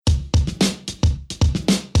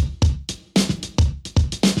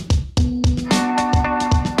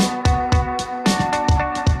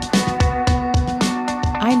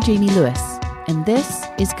Jamie Lewis, and this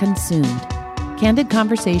is Consumed, candid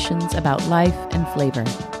conversations about life and flavor.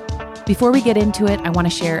 Before we get into it, I want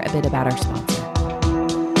to share a bit about our sponsor.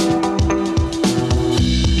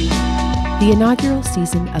 The inaugural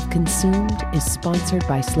season of Consumed is sponsored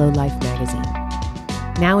by Slow Life magazine.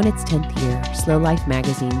 Now in its 10th year, Slow Life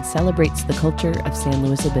magazine celebrates the culture of San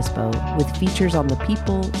Luis Obispo with features on the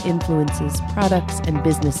people, influences, products, and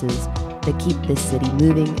businesses that keep this city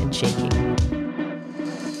moving and shaking.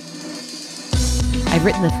 I've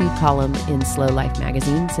written the food column in Slow Life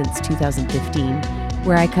magazine since 2015,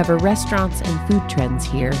 where I cover restaurants and food trends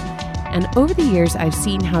here. And over the years, I've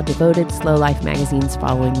seen how devoted Slow Life magazine's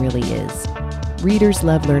following really is. Readers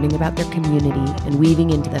love learning about their community and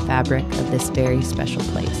weaving into the fabric of this very special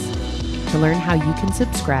place. To learn how you can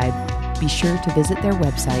subscribe, be sure to visit their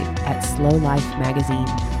website at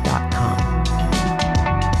slowlifemagazine.com.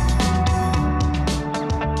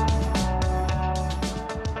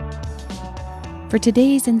 For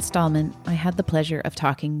today's installment, I had the pleasure of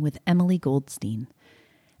talking with Emily Goldstein.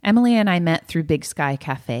 Emily and I met through Big Sky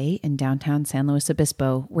Cafe in downtown San Luis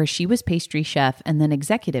Obispo, where she was pastry chef and then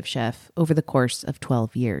executive chef over the course of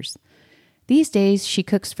 12 years. These days, she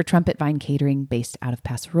cooks for Trumpet Vine Catering based out of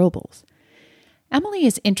Paso Robles. Emily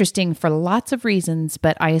is interesting for lots of reasons,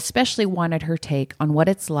 but I especially wanted her take on what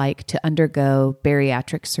it's like to undergo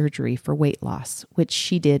bariatric surgery for weight loss, which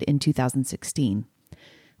she did in 2016.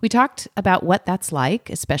 We talked about what that's like,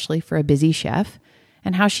 especially for a busy chef,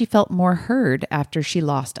 and how she felt more heard after she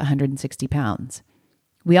lost 160 pounds.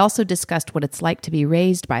 We also discussed what it's like to be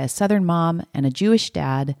raised by a Southern mom and a Jewish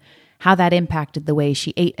dad, how that impacted the way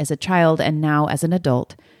she ate as a child and now as an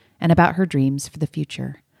adult, and about her dreams for the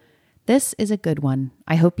future. This is a good one.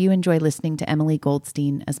 I hope you enjoy listening to Emily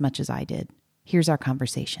Goldstein as much as I did. Here's our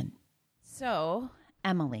conversation. So,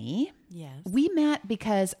 Emily, yes, we met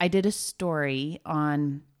because I did a story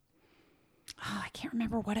on, I can't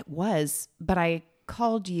remember what it was, but I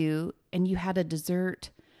called you and you had a dessert.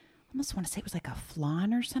 I almost want to say it was like a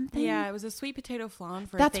flan or something. Yeah, it was a sweet potato flan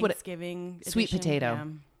for That's Thanksgiving. Sweet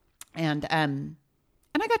potato. Yeah. And I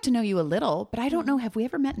got to know you a little, but I don't know. Have we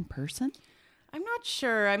ever met in person? I'm not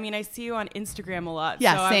sure. I mean, I see you on Instagram a lot.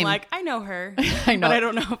 Yeah, so same. I'm like, I know her. I know. But I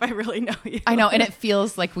don't know if I really know you. I know. And it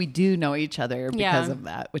feels like we do know each other because of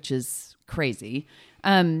that, which is crazy.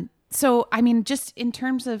 So, I mean, just in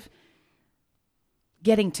terms of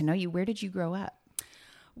getting to know you, where did you grow up?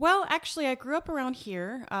 Well, actually, I grew up around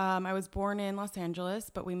here. I was born in Los Angeles,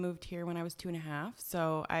 but we moved here when I was 2.5.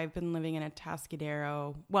 So I've been living in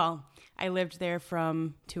Atascadero. Well, I lived there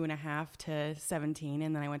from 2.5 to 17,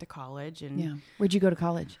 and then I went to college. And yeah, where'd you go to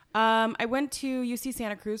college? I went to UC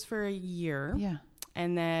Santa Cruz for a year. Yeah,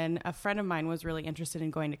 and then a friend of mine was really interested in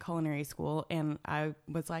going to culinary school, and I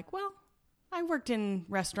was like, well, I worked in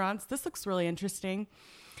restaurants. This looks really interesting.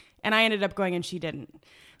 And I ended up going and she didn't.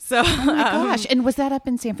 So, oh my gosh. And was that up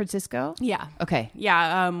in San Francisco? Yeah. Okay.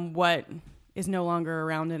 Yeah. What is no longer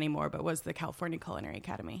around anymore, but was the California Culinary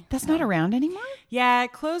Academy. That's not around anymore? Yeah.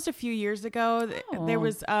 It closed a few years ago. Oh. There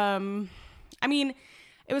was, I mean,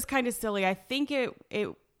 it was kind of silly. I think it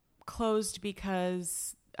closed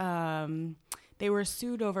because, they were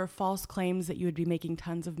sued over false claims that you would be making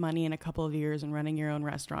tons of money in a couple of years and running your own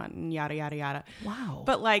restaurant and yada, yada, yada. Wow.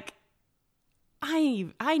 But like,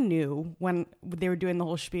 I knew when they were doing the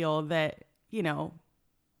whole spiel that, you know,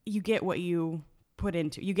 you get what you put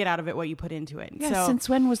into, you get out of it what you put into it. Yeah, so, since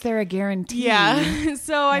when was there a guarantee? Yeah.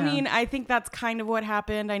 So, I mean, I think that's kind of what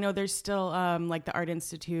happened. I know there's still like the Art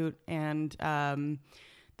Institute and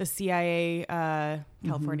the CIA,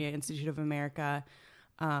 California Institute of America.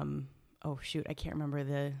 Oh shoot, I can't remember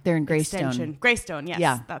They're in Greystone. Extension. Greystone, yes.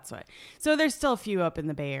 Yeah. That's what. So there's still a few up in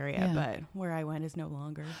the Bay Area, Yeah. but where I went is no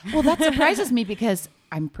longer. Well, that surprises me because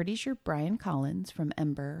I'm pretty sure Brian Collins from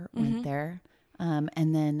Ember went there. And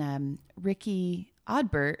then Ricky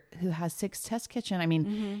Odbert, who has Six Test Kitchen. I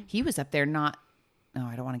mean, he was up there I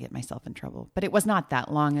don't want to get myself in trouble, but it was not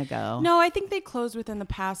that long ago. No, I think they closed within the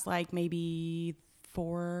past like maybe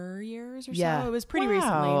 4 years or so. It was pretty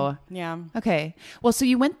recently. Yeah. Okay. Well, so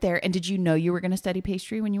you went there, and did you know you were going to study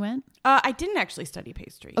pastry when you went? I didn't actually study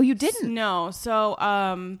pastry. Oh, you didn't? No. So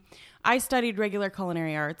I studied regular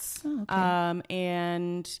culinary arts. Oh, okay.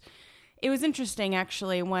 And it was interesting,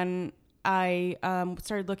 actually, when I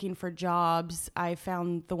started looking for jobs, I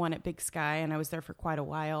found the one at Big Sky, and I was there for quite a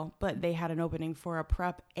while, but they had an opening for a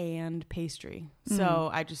prep and pastry. So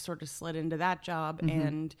I just sort of slid into that job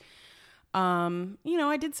and you know,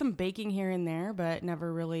 I did some baking here and there, but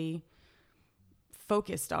never really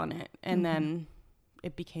focused on it. And then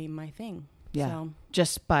it became my thing. Yeah. So.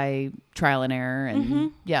 Just by trial and error.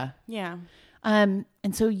 And yeah. Yeah. And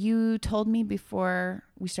so you told me before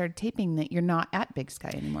we started taping that you're not at Big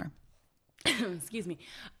Sky anymore. Excuse me.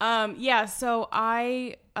 So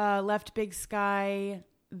I left Big Sky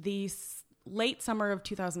late summer of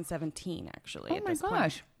 2017, actually. Oh my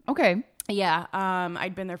gosh. Okay. Yeah.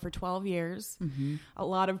 I'd been there for 12 years. Mm-hmm. A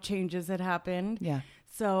lot of changes had happened. Yeah.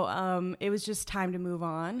 So it was just time to move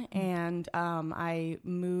on. And I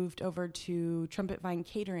moved over to Trumpet Vine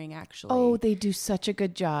Catering, actually. Oh, they do such a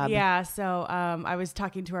good job. Yeah. So I was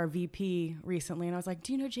talking to our VP recently, and I was like,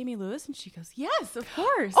 do you know Jamie Lewis? And she goes, yes, of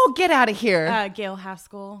course. Oh, get out of here. Gail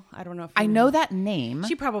Haskell. I don't know if I know that name.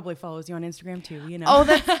 She probably follows you on Instagram too, you know. Oh,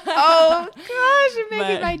 oh gosh, you're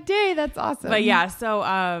making my day. That's awesome. But yeah, so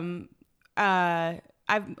I'm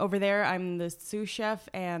over there. I'm the sous chef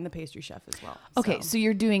and the pastry chef as well. Okay, so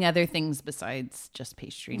you're doing other things besides just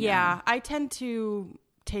pastry now. Yeah, I tend to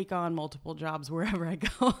take on multiple jobs wherever I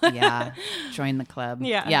go. Yeah, join the club.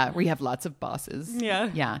 Yeah, we have lots of bosses.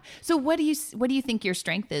 Yeah. So what do you think your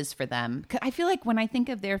strength is for them? 'Cause I feel like when I think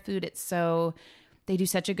of their food, they do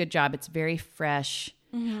such a good job. It's very fresh.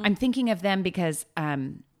 Mm-hmm. I'm thinking of them because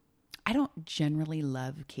I don't generally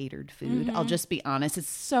love catered food. Mm-hmm. I'll just be honest. It's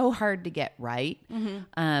so hard to get right. Mm-hmm.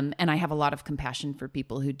 And I have a lot of compassion for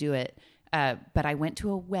people who do it. But I went to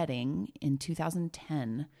a wedding in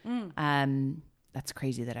 2010. That's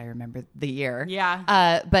crazy that I remember the year.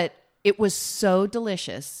 Yeah. But it was so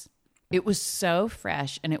delicious. It was so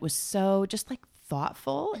fresh. And it was so just like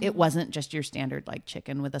thoughtful. Mm-hmm. It wasn't just your standard like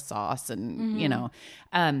chicken with a sauce and, you know.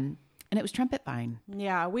 And it was Trumpet Vine.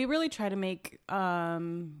 Yeah. We really try to make...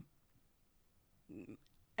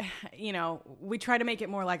 we try to make it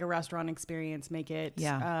more like a restaurant experience, make it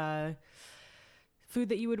food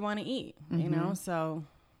that you would want to eat, you know? So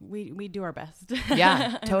we do our best.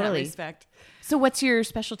 Yeah, totally. In that respect. So what's your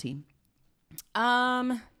specialty?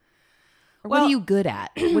 What are you good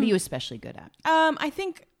at? What are you especially good at?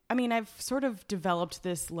 I've sort of developed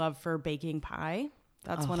this love for baking pie.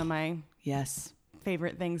 That's one of my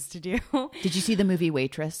favorite things to do. Did you see the movie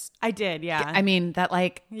Waitress? I did, yeah. I mean, that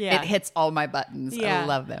it hits all my buttons. Yeah. I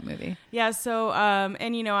love that movie. Yeah, so,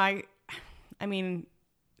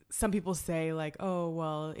 some people say like, oh,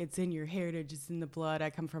 well, it's in your heritage, it's in the blood.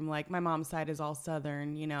 I come from my mom's side is all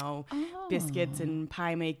Southern, biscuits and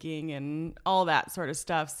pie making and all that sort of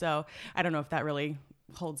stuff. So I don't know if that really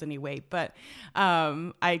holds any weight, but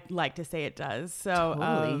I like to say it does. So,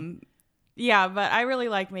 totally. Yeah, but I really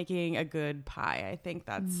like making a good pie. I think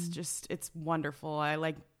that's it's wonderful. I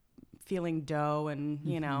like feeling dough and,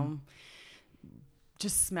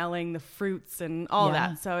 just smelling the fruits and all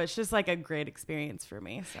that. So it's just like a great experience for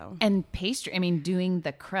me. So and pastry, doing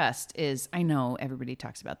the crust is, I know everybody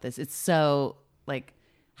talks about this. It's so like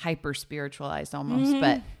hyper spiritualized almost,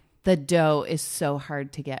 but the dough is so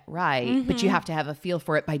hard to get right, but you have to have a feel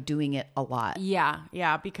for it by doing it a lot.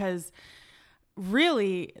 Yeah, because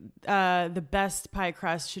really, the best pie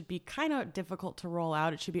crust should be kind of difficult to roll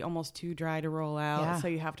out. It should be almost too dry to roll out. Yeah. So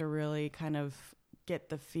you have to really kind of get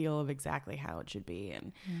the feel of exactly how it should be.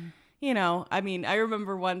 And, I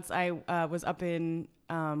remember once I was up in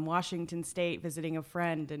Washington State visiting a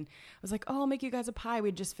friend, and I was like, oh, I'll make you guys a pie.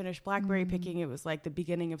 We'd just finished blackberry picking. It was like the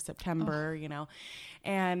beginning of September,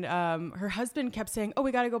 and her husband kept saying, oh,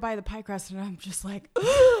 we got to go buy the pie crust. And I'm just like,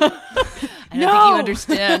 I don't think you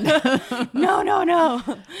understand.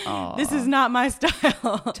 No. This is not my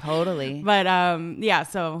style. Totally. But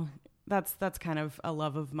so that's kind of a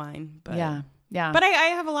love of mine. But yeah. But I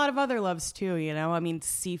have a lot of other loves too,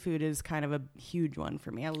 seafood is kind of a huge one for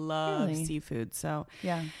me. I love seafood. So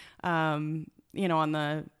on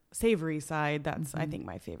the savory side, that's I think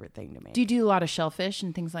my favorite thing to make. Do you do a lot of shellfish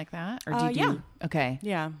and things like that? Or do you do okay.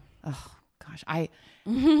 Yeah. Oh gosh. I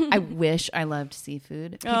wish I loved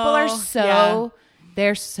seafood. People are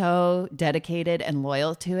they're so dedicated and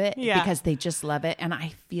loyal to it because they just love it. And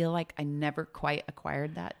I feel like I never quite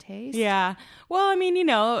acquired that taste. Yeah. Well,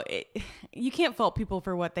 you can't fault people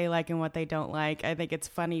for what they like and what they don't like. I think it's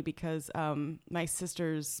funny because my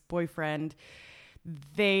sister's boyfriend,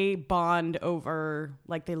 they bond over,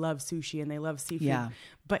 they love sushi and they love seafood. Yeah.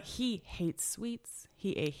 But he hates sweets.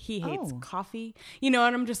 He hates coffee, and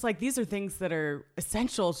I'm just like, these are things that are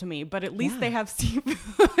essential to me, but at least they have seafood.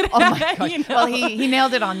 Oh my gosh. Well, he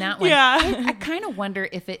nailed it on that one. Yeah. I kind of wonder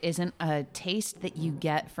if it isn't a taste that you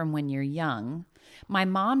get from when you're young. My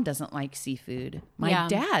mom doesn't like seafood. My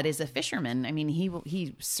dad is a fisherman.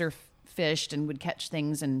 He surf fished and would catch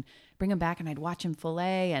things and bring them back, and I'd watch him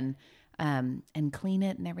fillet and clean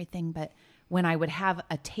it and everything. But when I would have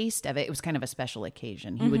a taste of it, it was kind of a special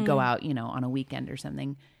occasion. He would go out, on a weekend or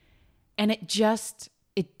something. And it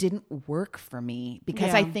didn't work for me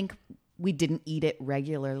because I think we didn't eat it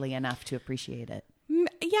regularly enough to appreciate it. Yeah,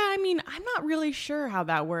 I mean, I'm not really sure how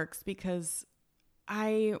that works because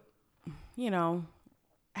everybody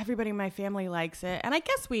in my family likes it. And I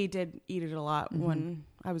guess we did eat it a lot when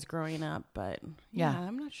I was growing up. But yeah,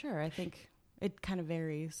 I'm not sure. I think it kind of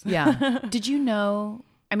varies. Yeah. Did you know...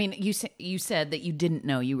 I mean, you said that you didn't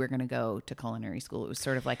know you were going to go to culinary school. It was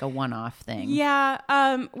sort of like a one-off thing. Yeah.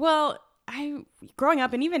 Well, growing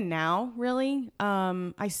up and even now, really,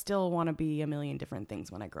 I still want to be a million different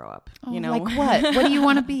things when I grow up. Oh, like what? What do you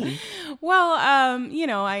want to be? Well,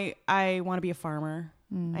 I want to be a farmer.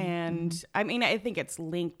 And I mean, I think it's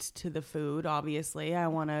linked to the food, obviously. I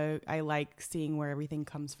like seeing where everything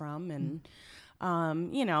comes from and,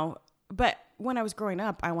 but when I was growing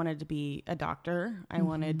up, I wanted to be a doctor. I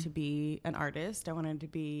wanted to be an artist. I wanted to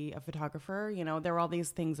be a photographer. There were all these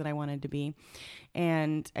things that I wanted to be.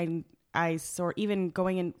 And even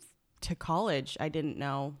going into college, I didn't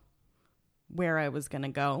know where I was going to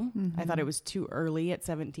go. I thought it was too early at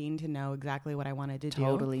 17 to know exactly what I wanted to do.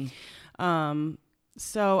 Totally.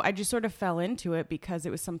 So I just sort of fell into it because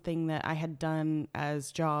it was something that I had done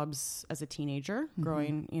as jobs as a teenager,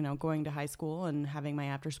 going to high school and having my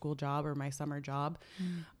after school job or my summer job.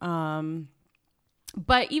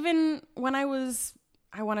 But even when I was,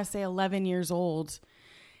 I want to say 11 years old,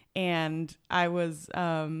 and I was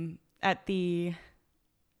at the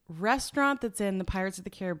restaurant that's in the Pirates of the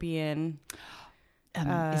Caribbean.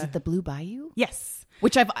 Is it the Blue Bayou? Yes.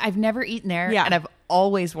 Which I've never eaten there, and I've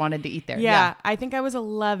always wanted to eat there. Yeah, I think I was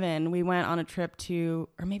 11. We went on a trip to,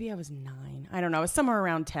 or maybe I was 9. I don't know. It was somewhere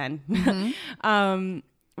around 10.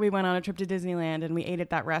 We went on a trip to Disneyland and we ate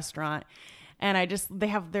at that restaurant. And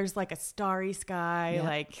there's like a starry sky,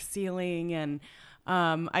 like ceiling. And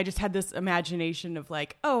I just had this imagination of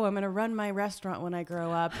like, oh, I'm going to run my restaurant when I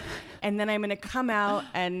grow up. And then I'm going to come out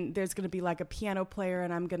and there's going to be like a piano player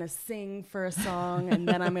and I'm going to sing for a song. And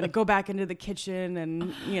then I'm going to go back into the kitchen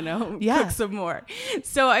and, cook some more.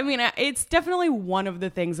 So, I mean, it's definitely one of the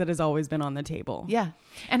things that has always been on the table. Yeah.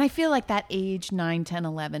 And I feel like that age 9, 10,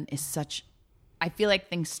 11 is I feel like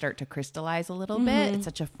things start to crystallize a little bit. It's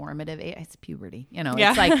such a formative age. It's puberty.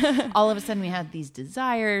 It's like all of a sudden we have these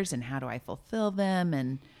desires and how do I fulfill them?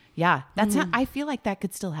 And that's how I feel like that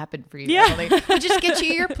could still happen for you. Yeah. We'll just get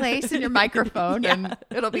you your place and your microphone and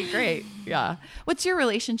it'll be great. Yeah. What's your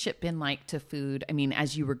relationship been like to food? I mean,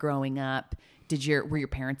 as you were growing up, were your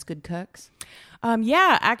parents good cooks?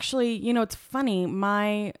 Yeah, actually, it's funny.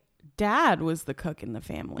 My dad was the cook in the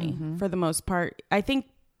family for the most part. I think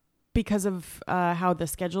because of how the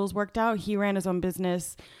schedules worked out, he ran his own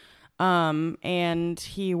business and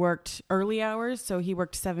he worked early hours. So he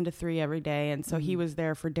worked 7 to 3 every day. And so he was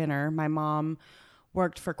there for dinner. My mom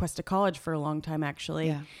worked for Cuesta College for a long time, actually.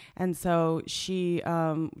 Yeah. And so she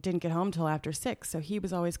didn't get home till after 6. So he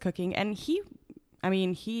was always cooking. And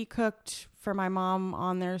he cooked for my mom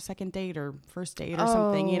on their second date or first date or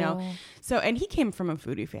something, So, and he came from a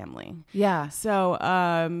foodie family. Yeah. So,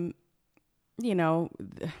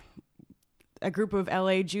 a group of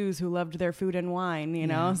LA Jews who loved their food and wine,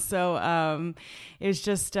 know? So, it's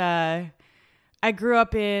just, I grew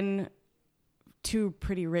up in 2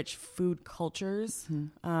 pretty rich food cultures,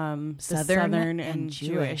 Southern and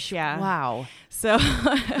Jewish. Yeah. Wow. So,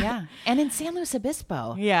 yeah. And in San Luis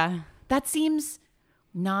Obispo. Yeah. That seems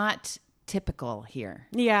not typical here.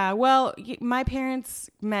 Yeah. Well, my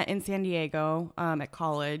parents met in San Diego, at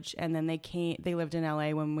college, and then they lived in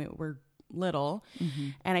LA when we were little,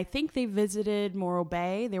 and I think they visited Morro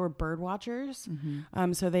Bay. They were bird watchers,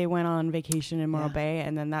 so they went on vacation in Morro Bay,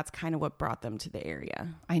 and then that's kind of what brought them to the area.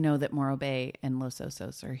 I know that Morro Bay and Los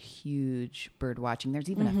Osos are huge bird watching. There's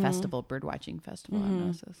even a bird watching festival on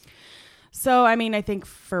Los Osos. So, I mean, I think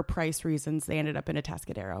for price reasons, they ended up in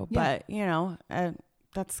Atascadero, but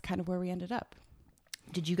that's kind of where we ended up.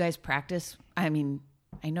 Did you guys practice? I mean,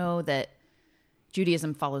 I know that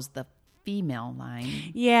Judaism follows the female line.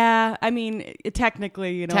 Yeah, I mean,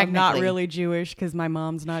 technically, I'm not really Jewish because my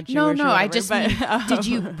mom's not Jewish. No, I just mean, did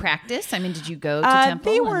you practice? I mean, did you go to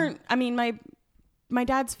temple? They weren't. I mean, my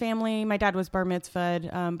dad's family. My dad was bar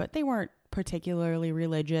mitzvahed, but they weren't particularly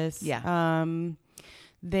religious. Yeah.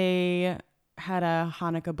 They had a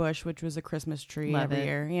Hanukkah bush, which was a Christmas tree every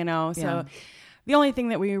year. So. The only thing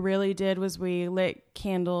that we really did was we lit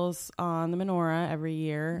candles on the menorah every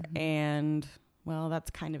year, and well, that's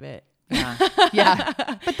kind of it. Yeah.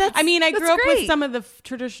 But I grew up great with some of the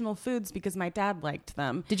traditional foods because my dad liked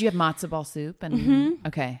them. Did you have matzo ball soup? And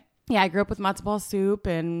okay. Yeah, I grew up with matzo ball soup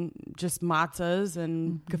and just matzahs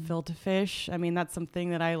and gefilte fish. I mean, that's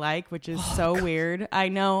something that I like, which is weird. I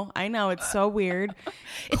know, it's so weird.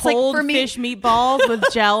 It's cold like for me, fish meatballs with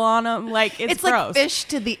gel on them. Like it's gross. like fish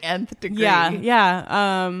to the nth degree.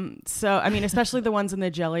 Yeah. So I mean, especially the ones in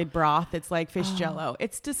the jellied broth. It's like fish jello.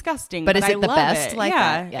 It's disgusting, but is I it the love best? It. Like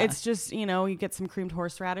that? Yeah. It's just you get some creamed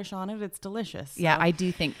horseradish on it. It's delicious. Yeah, I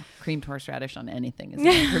do think creamed horseradish on anything is an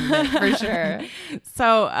improvement for sure.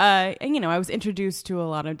 So, and I was introduced to a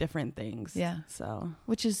lot of different things. Yeah. So,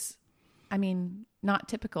 which is, I mean, not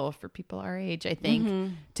typical for people our age, I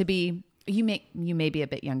think, to be, you may be a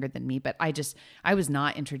bit younger than me, but I was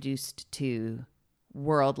not introduced to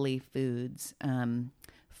worldly foods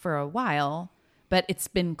for a while, but it's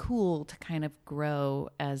been cool to kind of grow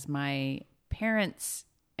as my parents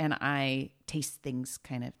and I taste things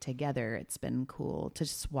kind of together. It's been cool to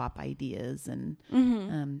swap ideas, and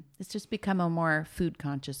it's just become a more food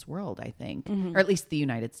conscious world, I think, or at least the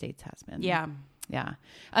United States has been. Yeah. Yeah.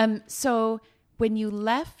 So when you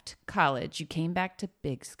left college, you came back to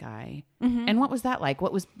Big Sky, and what was that like?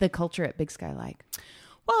 What was the culture at Big Sky like?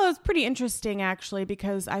 Well, it was pretty interesting actually,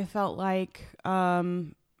 because I felt like,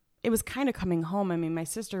 it was kind of coming home. I mean, my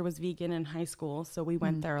sister was vegan in high school, so we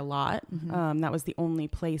went there a lot. That was the only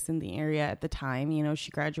place in the area at the time.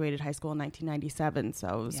 She graduated high school in 1997,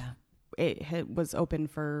 so it was open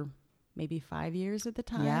for maybe 5 years at the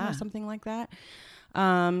time or something like that.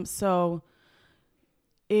 So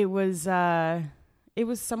it was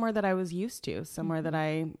somewhere that I was used to, somewhere that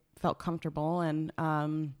I felt comfortable, and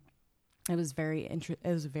it was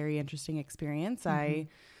a very interesting experience. I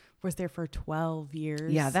was there for 12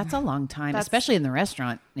 years. Yeah, that's a long time, especially in the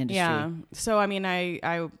restaurant industry. Yeah. So, I mean,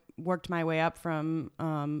 I worked my way up from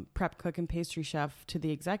prep cook and pastry chef to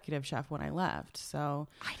the executive chef when I left. So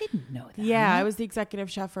I didn't know that. Yeah, I was the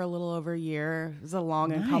executive chef for a little over a year. It was a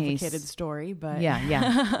long and complicated story, but yeah.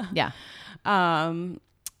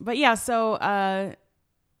 But yeah, so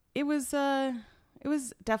it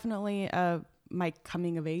was definitely my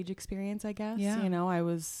coming of age experience, I guess. Yeah. I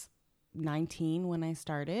was 19 when I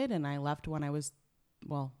started, and I left when I was,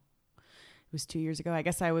 it was 2 years ago. I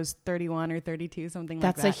guess I was 31 or 32, something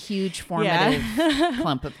like that. That's a huge formative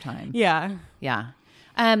clump of time. Yeah. Yeah.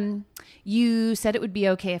 You said it would be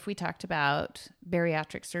okay if we talked about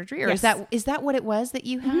bariatric surgery, or is that what it was that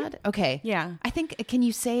you had? Okay. Yeah. I think, can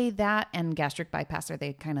you say that and gastric bypass, are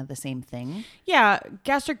they kind of the same thing? Yeah.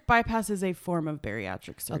 Gastric bypass is a form of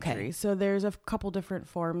bariatric surgery. Okay. So there's a couple different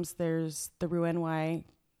forms. There's the Roux-en-Y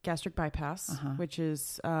gastric bypass, which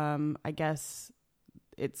is, I guess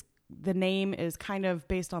the name is kind of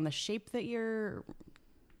based on the shape that your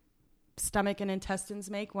stomach and intestines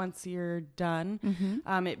make once you're done.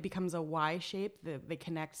 It becomes a Y shape. They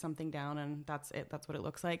connect something down, and that's it. That's what it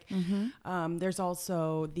looks like. There's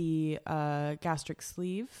also the gastric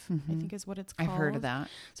sleeve, I think is what it's called. I've heard of that.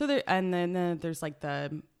 So then there's like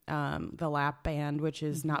the lap band, which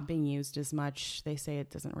is not being used as much. They say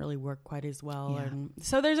it doesn't really work quite as well. Yeah. And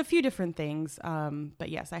so there's a few different things. But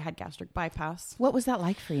yes, I had gastric bypass. What was that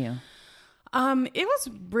like for you? It was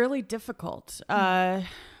really difficult.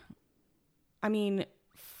 I mean,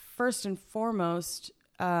 first and foremost,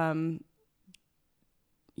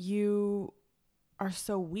 you are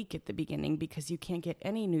so weak at the beginning because you can't get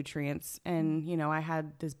any nutrients. And, I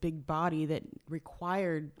had this big body that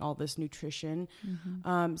required all this nutrition.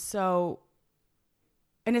 And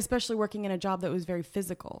especially working in a job that was very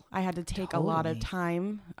physical, I had to take a lot of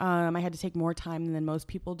time. I had to take more time than most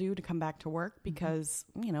people do to come back to work because,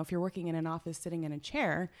 if you're working in an office sitting in a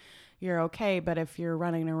chair, you're okay. But if you're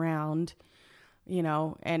running around,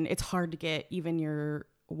 and it's hard to get even your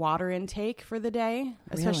water intake for the day,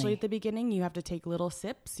 especially at the beginning. You have to take little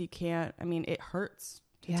sips. You can't, it hurts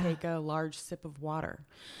to take a large sip of water.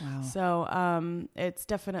 Wow. So it's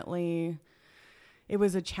definitely, it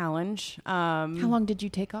was a challenge. How long did you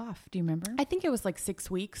take off? Do you remember? I think it was like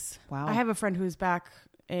 6 weeks. Wow. I have a friend who's back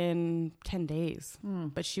in 10 days,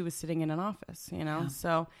 but she was sitting in an office, Yeah.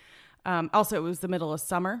 So also it was the middle of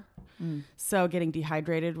summer. So getting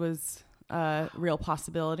dehydrated was a real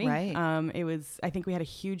possibility. Right. I think we had a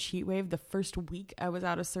huge heat wave the first week I was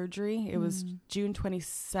out of surgery. It was June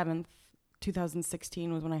 27th,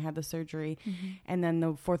 2016 was when I had the surgery. And then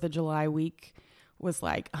the 4th of July week was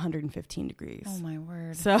like 115 degrees. Oh my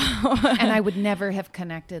word. So, and I would never have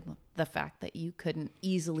connected the fact that you couldn't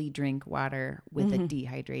easily drink water with a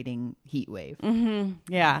dehydrating heat wave.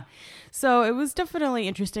 Yeah. So it was definitely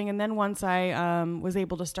interesting. And then once I was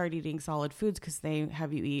able to start eating solid foods, because they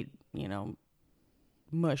have you eat,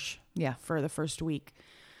 mush Yeah. for the first week.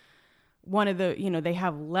 one of the, they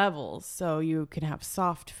have levels, so you can have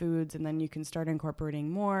soft foods and then you can start incorporating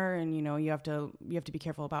more, and you have to be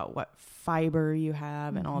careful about what fiber you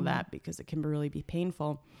have and all that, because it can really be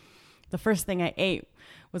painful. The first thing I ate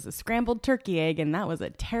was a scrambled turkey egg, and that was a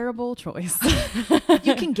terrible choice.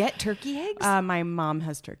 You can get turkey eggs? My mom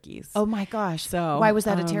has turkeys. Oh my gosh. So why was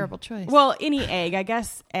that a terrible choice? Well, any egg, I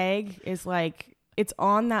guess egg is like, it's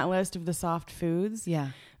on that list of the soft foods. Yeah.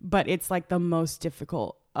 But it's like the most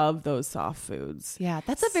difficult of those soft foods. Yeah.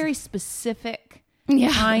 That's a very specific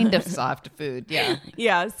kind of soft food. Yeah.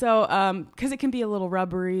 Yeah. So, cause it can be a little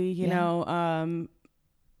rubbery, you know,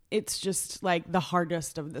 it's just like the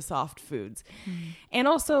hardest of the soft foods. And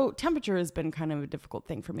also temperature has been kind of a difficult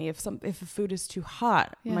thing for me. If a food is too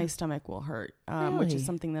hot, my stomach will hurt, which is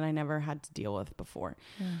something that I never had to deal with before.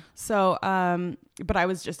 Yeah. So, but I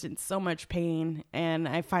was just in so much pain, and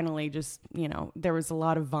I finally just, there was a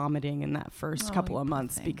lot of vomiting in that first couple of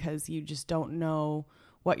months because you just don't know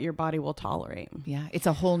what your body will tolerate. Yeah. It's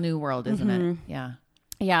a whole new world, isn't it? Yeah.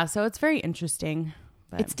 Yeah. So it's very interesting.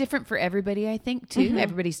 But it's different for everybody, I think, too.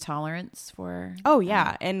 Everybody's tolerance for... Oh,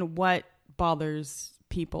 yeah. And what bothers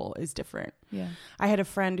people is different. Yeah. I had a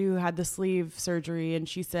friend who had the sleeve surgery, and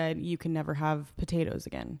she said, you can never have potatoes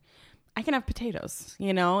again. I can have potatoes,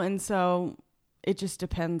 And so it just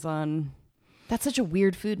depends on... That's such a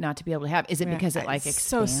weird food not to be able to have. Is it because it expands,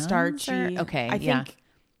 so starchy? Okay, I think...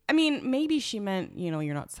 I mean, maybe she meant,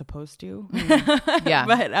 you're not supposed to.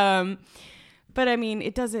 Yeah. But I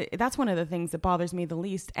mean, that's one of the things that bothers me the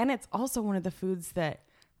least. And it's also one of the foods that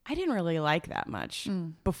I didn't really like that much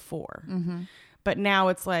before. But now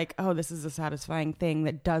it's like, oh, this is a satisfying thing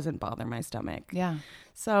that doesn't bother my stomach. Yeah.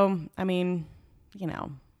 So, I mean,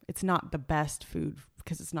 it's not the best food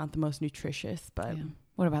because it's not the most nutritious, but... Yeah.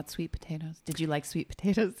 What about sweet potatoes? Did you like sweet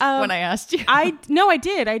potatoes when I asked you? No, I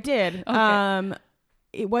did. Okay.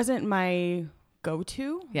 It wasn't my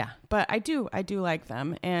go-to. Yeah. But I do like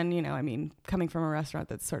them. And, coming from a restaurant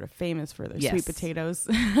that's sort of famous for their sweet potatoes.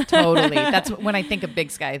 Totally. That's when I think of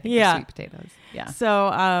Big Sky, I think of sweet potatoes. Yeah.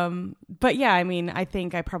 So, but yeah, I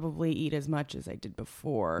think I probably eat as much as I did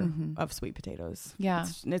before of sweet potatoes. Yeah.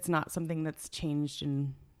 It's not something that's changed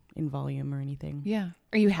in volume or anything. Yeah.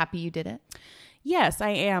 Are you happy you did it? Yes, I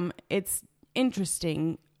am. It's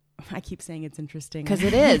interesting. I keep saying it's interesting. Because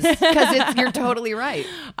it is. Because you're totally right.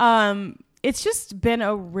 It's just been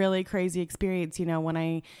a really crazy experience.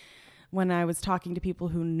 When I was talking to people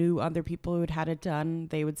who knew other people who had it done,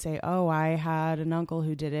 they would say, oh, I had an uncle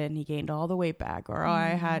who did it and he gained all the weight back. Or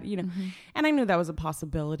I had, and I knew that was a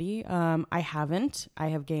possibility. I haven't. I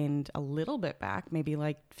have gained a little bit back, maybe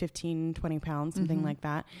like 15, 20 pounds, something like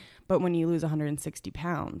that. But when you lose 160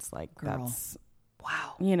 pounds, like that's...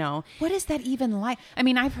 Wow. What is that even like? I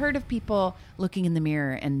mean, I've heard of people looking in the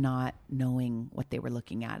mirror and not knowing what they were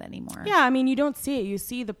looking at anymore. Yeah. I mean, you don't see it. You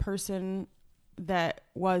see the person that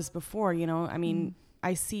was before, I mean,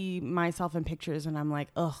 I see myself in pictures and I'm like,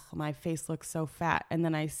 ugh, my face looks so fat. And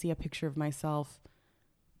then I see a picture of myself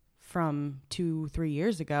from 2-3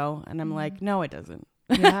 years ago and I'm like, no, it doesn't.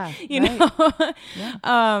 Yeah. know?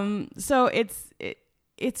 Yeah. So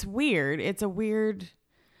it's weird. It's a weird,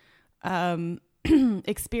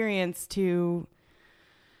 experience to,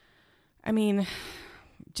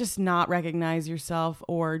 just not recognize yourself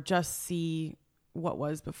or just see what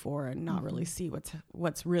was before and not really see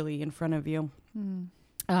what's really in front of you.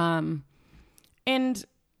 And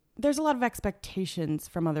there's a lot of expectations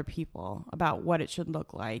from other people about what it should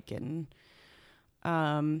look like and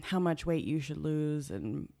how much weight you should lose.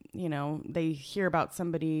 And, they hear about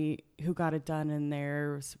somebody who got it done and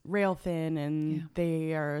they're rail thin and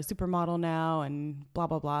they are a supermodel now and blah,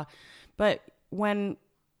 blah, blah. But when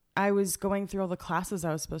I was going through all the classes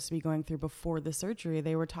I was supposed to be going through before the surgery,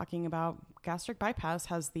 they were talking about gastric bypass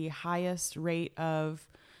has the highest rate of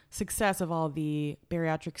success of all the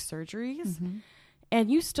bariatric surgeries.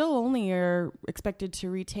 And you still only are expected to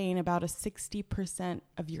retain about a 60%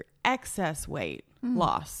 of your excess weight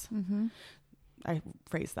loss. I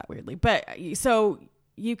phrased that weirdly, but so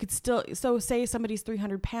you could still, say somebody's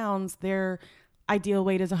 300 pounds, their ideal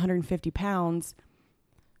weight is 150 pounds.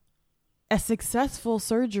 A successful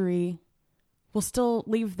surgery will still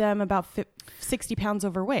leave them about 60 pounds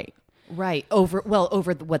overweight. Right. Over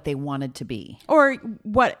what they wanted to be. Or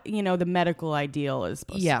what, the medical ideal is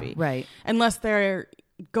supposed to be. Yeah, right. Unless they're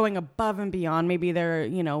going above and beyond. Maybe they're,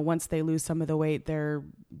 once they lose some of the weight, they're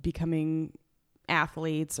becoming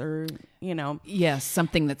athletes or, Yes,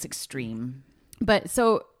 something that's extreme. But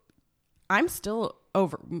so I'm still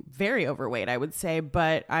very overweight, I would say,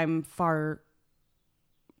 but I'm far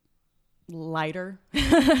lighter,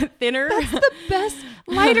 thinner. That's the best.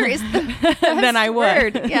 Lighter is the best than I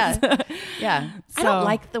word. would. Yeah. Yeah. I don't So-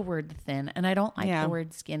 like the word thin, and I don't like Yeah. the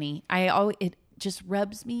word skinny. It just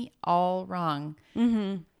rubs me all wrong.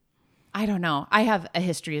 I don't know. I have a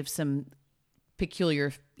history of some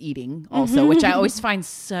peculiar eating also, which I always find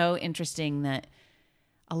so interesting that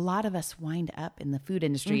a lot of us wind up in the food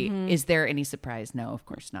industry. Is there any surprise? No, of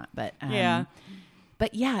course not. But Yeah.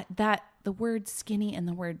 But yeah, that the word skinny and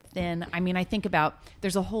the word thin. I mean, I think about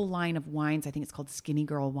there's a whole line of wines. I think it's called Skinny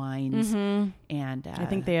Girl wines, and I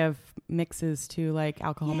think they have mixes too, like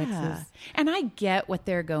alcohol mixes. And I get what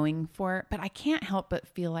they're going for, but I can't help but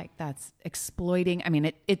feel like that's exploiting. I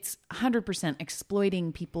mean, it's 100%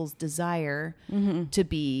 exploiting people's desire to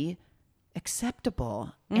be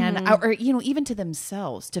acceptable and or even to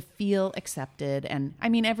themselves to feel accepted. And I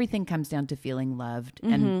mean, everything comes down to feeling loved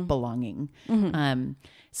and belonging.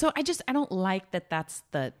 So I don't like that that's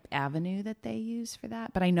the avenue that they use for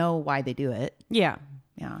that, but I know why they do it. Yeah.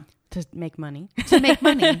 To make money. to make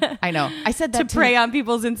money. I know. I said that to prey on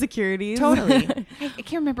people's insecurities. Totally. I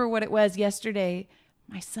can't remember what it was yesterday.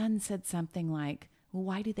 My son said something like, well,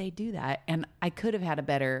 why do they do that? And I could have had a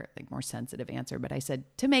better, more sensitive answer, but I said,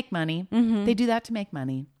 to make money. They do that to make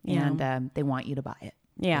money. Yeah. And they want you to buy it.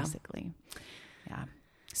 Yeah. Basically. Yeah.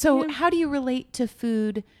 So how do you relate to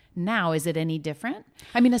food now? Is it any different?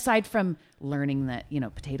 I mean, aside from learning that,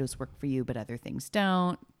 potatoes work for you, but other things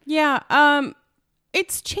don't. Yeah.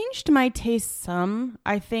 It's changed my taste some.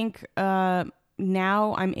 I think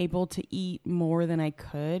now I'm able to eat more than I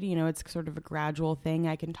could. It's sort of a gradual thing.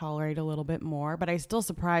 I can tolerate a little bit more, but I still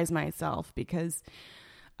surprise myself because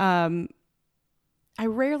I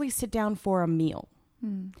rarely sit down for a meal.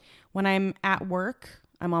 When I'm at work,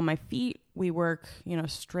 I'm on my feet. We work,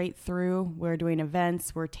 straight through. We're doing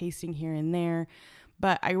events. We're tasting here and there.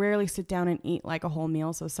 But I rarely sit down and eat like a whole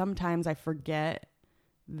meal. So sometimes I forget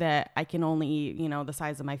that I can only eat, the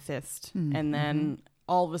size of my fist. And then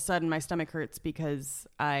all of a sudden my stomach hurts because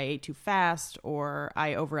I ate too fast or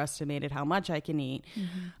I overestimated how much I can eat.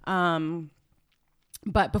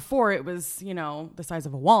 But before it was, the size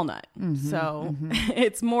of a walnut. So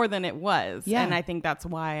it's more than it was. Yeah. And I think that's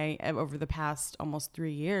why over the past almost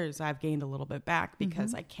 3 years, I've gained a little bit back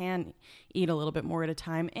because I can eat a little bit more at a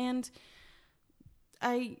time. And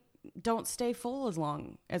I don't stay full as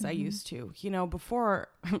long as I used to. Before,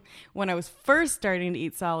 when I was first starting to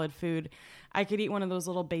eat solid food, I could eat one of those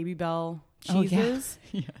little Baby Bell cheeses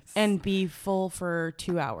and be full for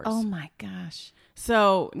 2 hours. Oh my gosh.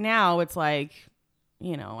 So now it's like,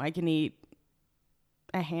 I can eat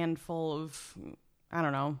a handful of, I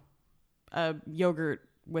don't know, a yogurt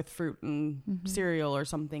with fruit and cereal or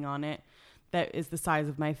something on it that is the size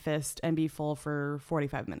of my fist and be full for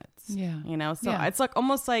 45 minutes. Yeah. So it's like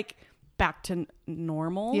almost like back to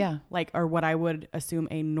normal. Yeah. Or what I would assume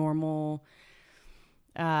a normal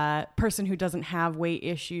person who doesn't have weight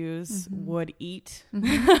issues would eat.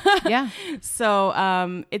 Yeah.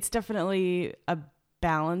 So it's definitely a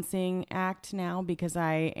balancing act now because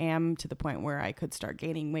I am to the point where I could start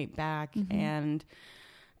gaining weight back and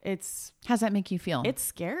how's that make you feel? It's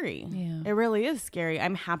scary. Yeah. It really is scary.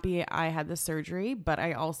 I'm happy I had the surgery, but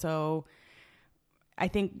I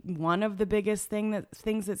think one of the biggest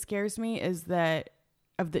things that scares me is that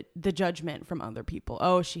of the judgment from other people.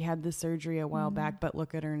 Oh, she had the surgery a while back, but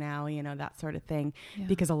look at her now, that sort of thing,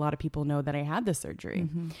 because a lot of people know that I had the surgery.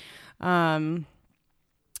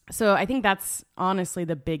 So I think that's honestly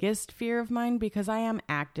the biggest fear of mine because I am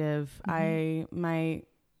active. My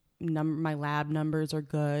lab numbers are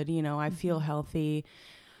good. I feel healthy.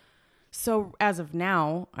 So as of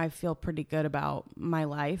now, I feel pretty good about my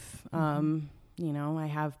life. I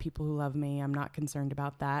have people who love me. I'm not concerned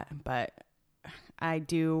about that, but I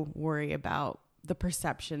do worry about the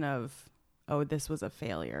perception of, oh, this was a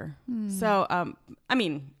failure. So, I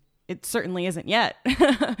mean, it certainly isn't yet.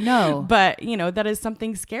 No. But, that is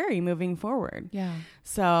something scary moving forward. Yeah.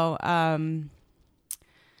 So, I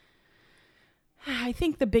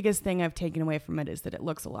think the biggest thing I've taken away from it is that it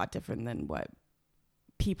looks a lot different than what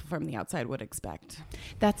people from the outside would expect.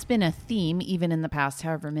 That's been a theme, even in the past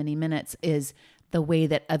however many minutes, is the way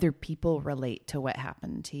that other people relate to what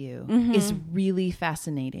happened to you is really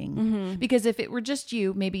fascinating. Because if it were just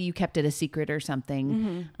you, maybe you kept it a secret or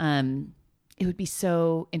something, it would be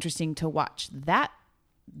so interesting to watch that,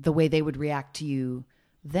 the way they would react to you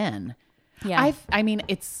then. Yeah. I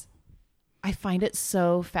find it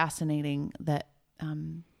so fascinating that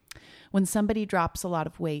when somebody drops a lot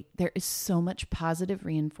of weight, there is so much positive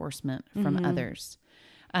reinforcement from others.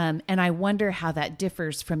 And I wonder how that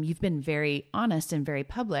differs from, you've been very honest and very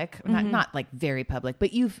public, not like very public,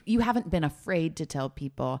 but you haven't been afraid to tell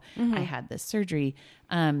people I had this surgery.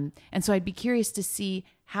 And so I'd be curious to see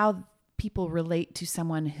how people relate to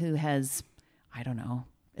someone who has, I don't know,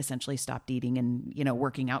 essentially stopped eating and,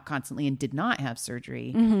 working out constantly and did not have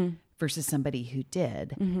surgery versus somebody who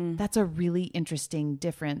did. That's a really interesting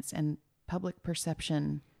difference and public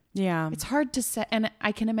perception. Yeah. It's hard to set. And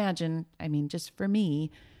I can imagine, just for me,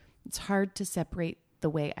 it's hard to separate the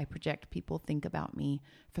way I project people think about me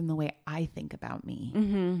from the way I think about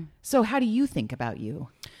me. So how do you think about you?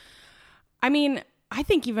 I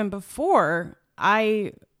think even before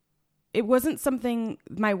my weight wasn't something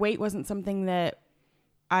that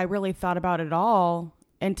I really thought about at all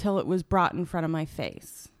until it was brought in front of my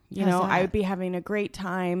face. I would be having a great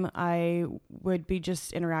time. I would be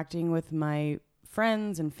just interacting with my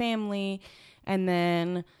friends and family. And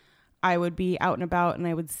then I would be out and about and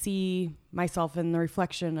I would see myself in the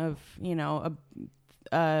reflection of,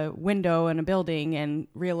 a window in a building and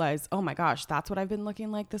realize, oh my gosh, that's what I've been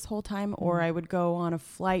looking like this whole time. Or I would go on a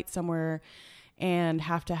flight somewhere and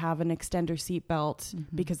have to have an extender seatbelt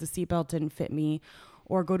because the seatbelt didn't fit me.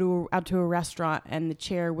 Or go out to a restaurant and the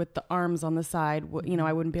chair with the arms on the side,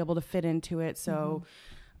 I wouldn't be able to fit into it. So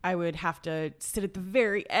I would have to sit at the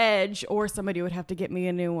very edge, or somebody would have to get me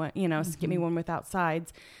a new one, get me one without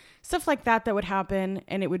sides. Stuff like that would happen.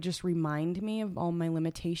 And it would just remind me of all my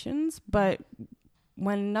limitations. But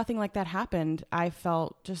when nothing like that happened, I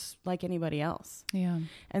felt just like anybody else. Yeah.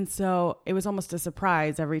 And so it was almost a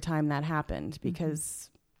surprise every time that happened because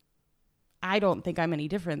I don't think I'm any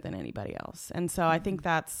different than anybody else. And so I think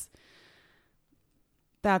that's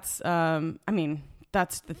the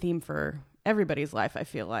theme for everybody's life. I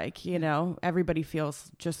feel like, everybody feels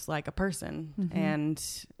just like a person, and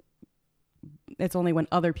it's only when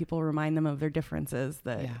other people remind them of their differences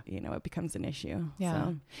that, it becomes an issue. Yeah.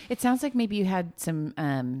 So. It sounds like maybe you had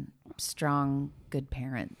some strong, good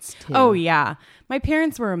parents too. Oh yeah. My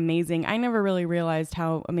parents were amazing. I never really realized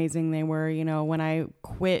how amazing they were. When I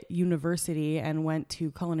quit university and went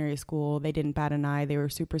to culinary school, they didn't bat an eye. They were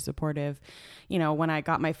super supportive. When I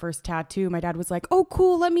got my first tattoo, my dad was like, oh,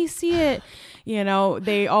 cool. Let me see it.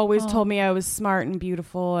 They always told me I was smart and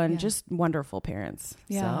beautiful and just wonderful parents.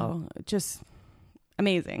 Yeah. So just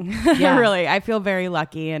amazing. Yeah. Really. I feel very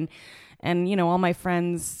lucky. And all my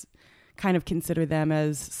friends kind of consider them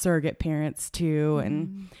as surrogate parents too.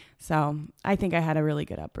 And so I think I had a really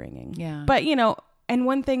good upbringing. Yeah. But, and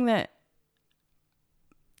one thing that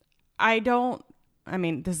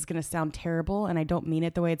this is going to sound terrible and I don't mean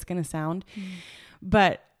it the way it's going to sound,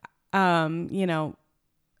 but,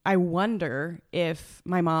 I wonder if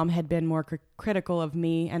my mom had been more critical of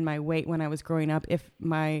me and my weight when I was growing up, if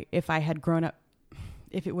I had grown up,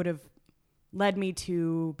 if it would have led me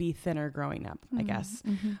to be thinner growing up, I guess.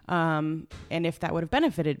 And if that would have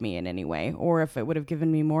benefited me in any way, or if it would have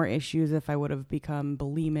given me more issues, if I would have become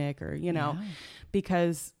bulimic or,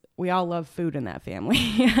 because we all love food in that family.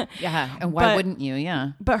 Yeah. And why wouldn't you?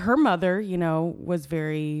 Yeah. But her mother, was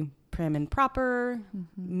very prim and proper,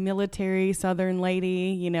 military Southern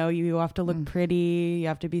lady. You have to look pretty, you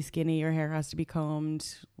have to be skinny, your hair has to be combed,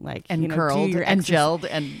 and curled and gelled,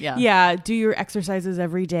 and do your exercises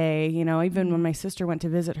every day. Even when my sister went to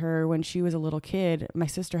visit her when she was a little kid, my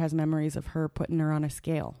sister has memories of her putting her on a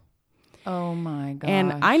scale. Oh my God.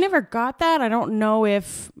 And I never got that. I don't know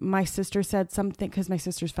if my sister said something, because my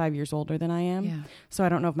sister's 5 years older than I am. Yeah. So I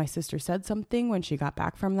don't know if my sister said something when she got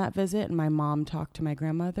back from that visit and my mom talked to my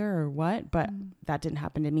grandmother or what, but that didn't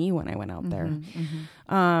happen to me when I went out there.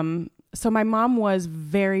 So my mom was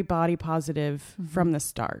very body positive from the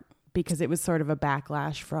start, because it was sort of a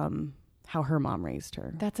backlash from how her mom raised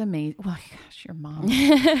her. That's amazing. Well, gosh, your mom.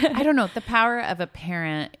 I don't know. The power of a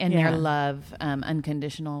parent and their love,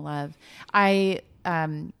 unconditional love. I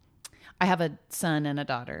have a son and a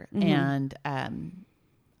daughter, and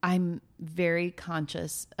I'm very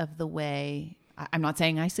conscious of the way, I'm not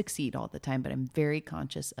saying I succeed all the time, but I'm very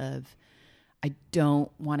conscious of, I don't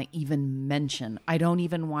want to even mention, I don't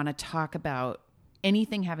even want to talk about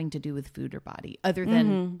anything having to do with food or body other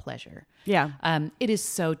than pleasure. Yeah. It is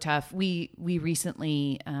so tough. We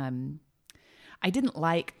recently, I didn't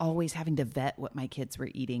like always having to vet what my kids were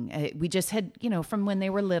eating. We just had, from when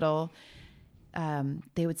they were little,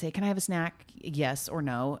 they would say, can I have a snack? Yes or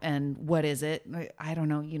no. And what is it? I don't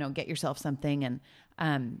know, get yourself something.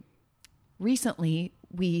 And, recently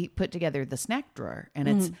we put together the snack drawer, and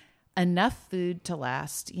it's enough food to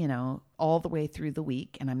last, all the way through the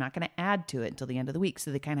week. And I'm not going to add to it until the end of the week.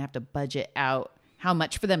 So they kind of have to budget out how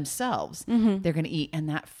much for themselves they're going to eat. And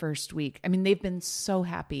that first week, I mean, they've been so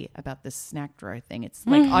happy about this snack drawer thing. It's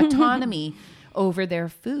like autonomy over their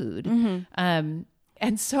food. And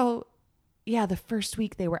so, yeah, the first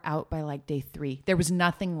week they were out by like day 3. There was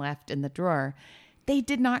nothing left in the drawer. They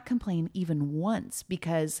did not complain even once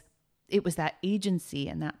because it was that agency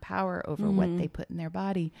and that power over what they put in their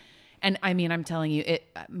body. And I mean, I'm telling you,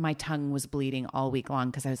 my tongue was bleeding all week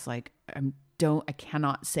long because I was like, I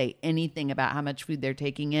cannot say anything about how much food they're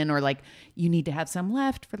taking in, or like, you need to have some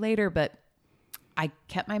left for later. But I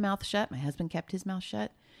kept my mouth shut. My husband kept his mouth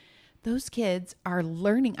shut. Those kids are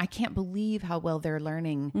learning. I can't believe how well they're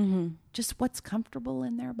learning just what's comfortable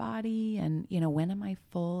in their body. And, you know, when am I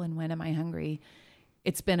full and when am I hungry?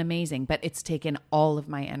 It's been amazing, but it's taken all of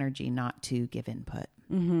my energy not to give input.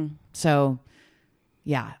 So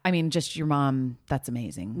yeah, I mean, just your mom, that's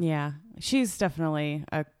amazing. Yeah. She's definitely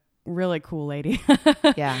a really cool lady.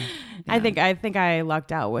 Yeah. I think I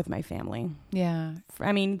lucked out with my family. Yeah.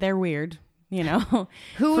 I mean, they're weird, you know,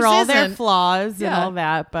 Who's for all their isn't? flaws and Yeah. all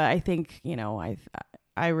that. But I think, you know,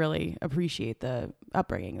 I really appreciate the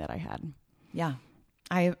upbringing that I had. Yeah.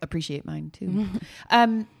 I appreciate mine too.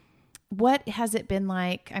 What has it been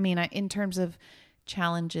like? I mean, in terms of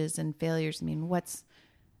challenges and failures, I mean,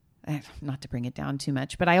 not to bring it down too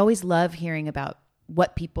much, but I always love hearing about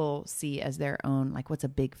what people see as their own, like what's a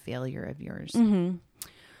big failure of yours?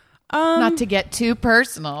 Not to get too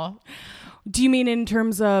personal. Do you mean in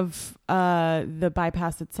terms of the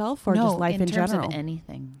bypass itself, or just life in terms general? of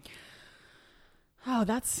anything. Oh,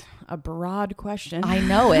 that's a broad question. I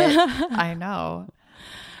know it. I know.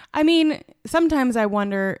 I mean, sometimes I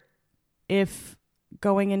wonder if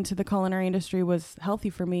going into the culinary industry was healthy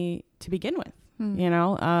for me to begin with. You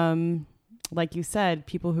know, like you said,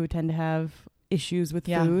 people who tend to have issues with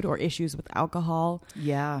food or issues with alcohol,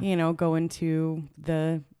 you know, go into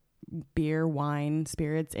the beer, wine,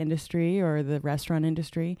 spirits industry or the restaurant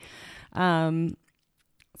industry.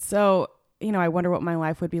 So, you know, I wonder what my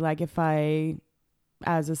life would be like if I,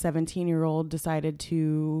 as a 17-year-old, decided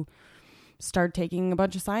to start taking a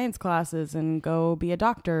bunch of science classes and go be a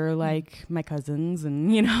doctor like my cousins.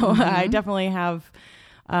 And, you know, I definitely have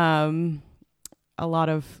a lot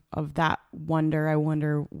of that wonder. I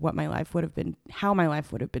wonder what my life would have been, how my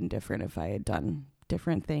life would have been different if I had done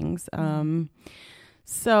different things.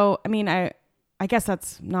 So, I mean, I guess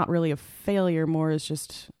that's not really a failure, more is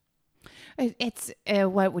just... It's,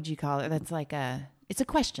 what would you call it? That's like it's a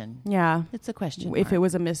question. Yeah. It's a question. If it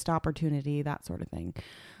was a missed opportunity, that sort of thing.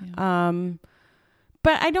 Yeah.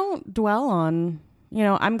 But I don't dwell on, you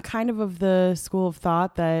know, I'm kind of the school of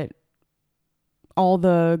thought that all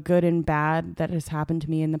the good and bad that has happened to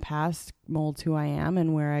me in the past molds who I am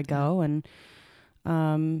and where I go. And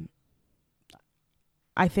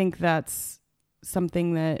I think that's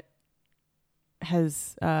something that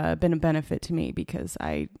has been a benefit to me, because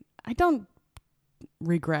I don't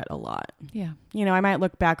regret a lot. Yeah. You know, I might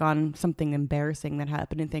look back on something embarrassing that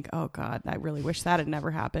happened and think, oh God, I really wish that had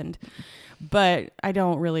never happened. But I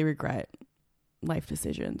don't really regret life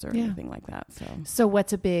decisions or anything like that. So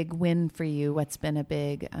what's a big win for you? What's been a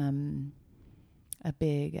big win?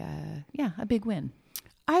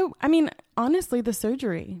 I mean, honestly, the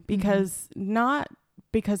surgery, because not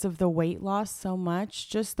because of the weight loss so much,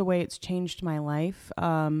 just the way it's changed my life.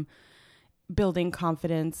 Building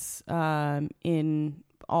confidence in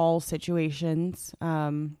all situations.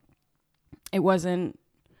 It wasn't,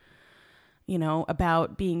 you know,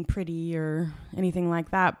 about being pretty or anything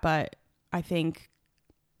like that, but I think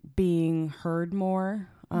being heard more,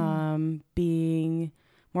 being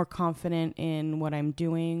more confident in what I'm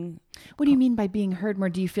doing. What do you mean by being heard more?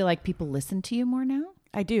 Do you feel like people listen to you more now?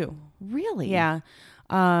 I do. Really? Yeah.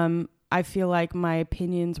 I feel like my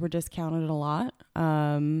opinions were discounted a lot.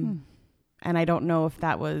 And I don't know if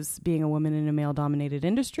that was being a woman in a male-dominated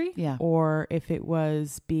industry, or if it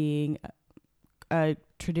was being a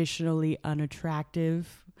traditionally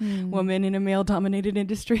unattractive woman in a male-dominated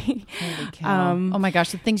industry. Holy cow. Oh my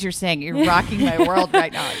gosh, the things you're saying, you're rocking my world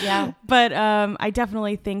right now. Yeah. But I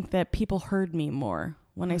definitely think that people heard me more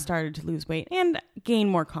when I started to lose weight and gain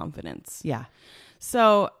more confidence. Yeah.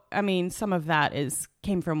 So, I mean, some of that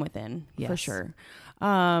came from within, for sure.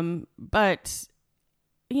 But,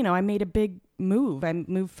 you know, I made a big move. I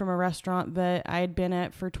moved from a restaurant that I had been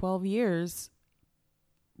at for 12 years,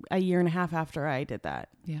 a year and a half after I did that.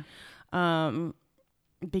 Yeah.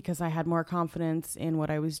 Because I had more confidence in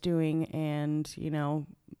what I was doing, and, you know,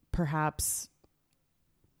 perhaps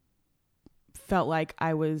felt like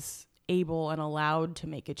I was able and allowed to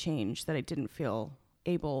make a change that I didn't feel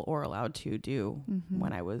able or allowed to do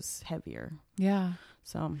when I was heavier. Yeah.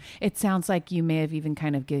 So it sounds like you may have even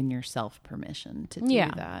kind of given yourself permission to do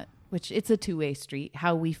that, which it's a two-way street,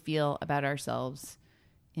 how we feel about ourselves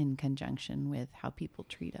in conjunction with how people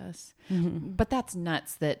treat us. But that's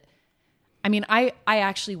nuts that, I mean, I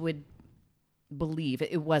actually would believe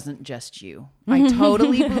it wasn't just you. I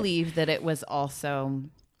totally believe that it was also,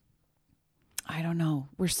 I don't know,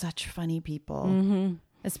 we're such funny people,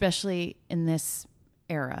 especially in this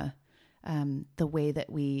era. The way that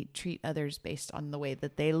we treat others based on the way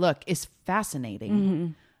that they look is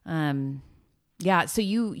fascinating. Yeah. So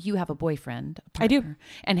you have a boyfriend. I do.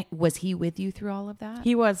 And was he with you through all of that?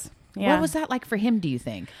 He was. Yeah. What was that like for him, do you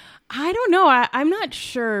think? I don't know. I'm not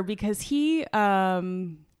sure because he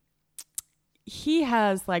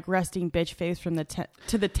has like resting bitch face from the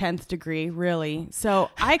to the 10th degree, really. So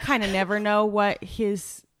I kind of never know what he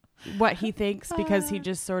thinks because he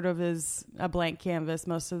just sort of is a blank canvas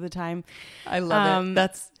most of the time. I love it.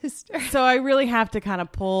 That's hysterical. So I really have to kind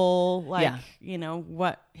of pull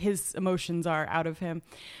what his emotions are out of him.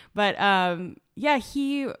 But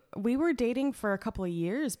we were dating for a couple of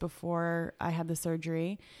years before I had the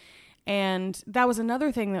surgery. And that was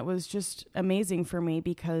another thing that was just amazing for me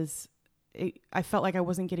because I felt like I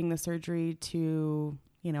wasn't getting the surgery to,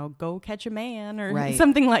 go catch a man or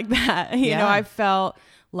something like that. You know, I felt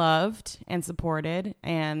loved and supported,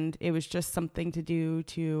 and it was just something to do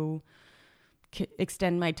to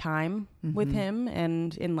extend my time with him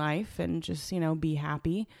and in life and just, be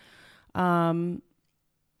happy. But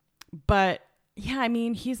yeah, I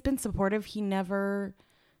mean, he's been supportive. He never,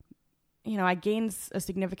 I gained a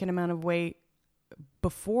significant amount of weight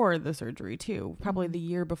before the surgery too. Probably the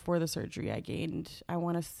year before the surgery, I gained, I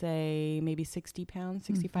want to say maybe 60 pounds,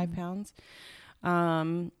 65 pounds.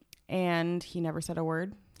 And he never said a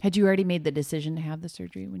word. Had you already made the decision to have the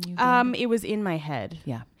surgery when you it was in my head.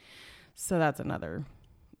 Yeah. So that's another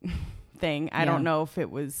thing. I don't know if it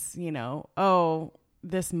was, oh,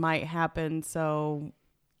 this might happen. So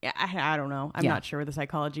I don't know. I'm not sure the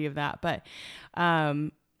psychology of that, but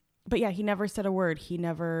yeah, he never said a word. He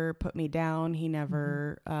never put me down. He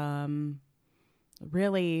never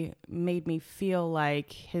really made me feel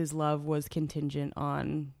like his love was contingent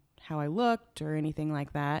on how I looked or anything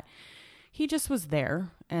like that. He just was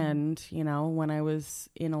there. And, when I was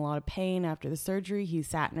in a lot of pain after the surgery, he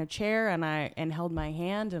sat in a chair and held my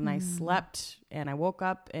hand, and I slept, and I woke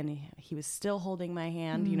up and he was still holding my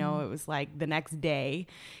hand. It was like the next day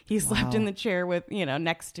he slept in the chair with,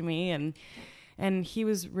 next to me, and he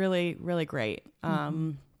was really, really great.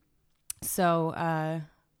 So, I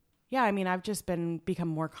mean, I've just become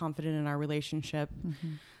more confident in our relationship.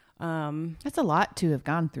 That's a lot to have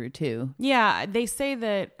gone through too. Yeah. They say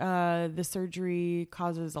that, the surgery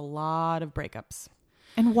causes a lot of breakups.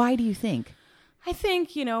 And why do you think? I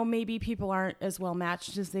think, maybe people aren't as well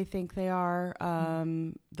matched as they think they are.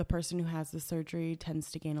 The person who has the surgery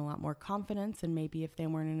tends to gain a lot more confidence. And maybe if they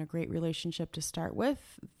weren't in a great relationship to start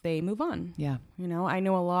with, they move on. Yeah. I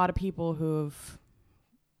know a lot of people who've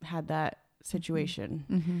had that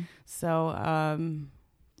situation. So,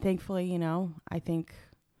 thankfully, I think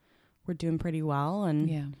we're doing pretty well.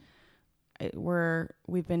 And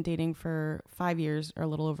we've been dating for 5 years or a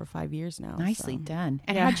little over 5 years now. Nicely done.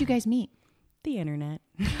 And how'd you guys meet? The internet.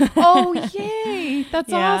 Oh, yay.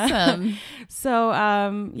 That's awesome. So,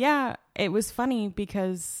 it was funny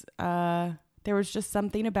because there was just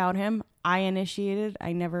something about him. I initiated.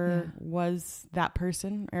 I never was that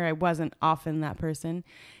person, or I wasn't often that person.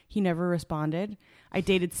 He never responded. I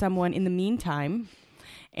dated someone in the meantime.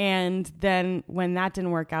 And then when that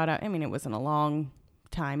didn't work out, I mean, it wasn't a long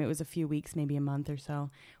time. It was a few weeks, maybe a month or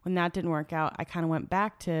so. When that didn't work out, I kind of went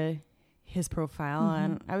back to his profile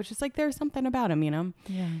and I was just like, there's something about him,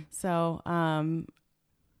 Yeah. So,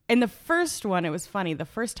 in the first one, it was funny. The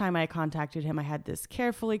first time I contacted him, I had this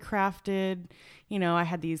carefully crafted, I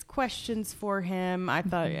had these questions for him. I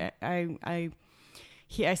thought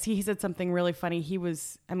he said something really funny.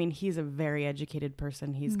 He's a very educated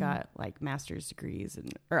person. He's got like master's degrees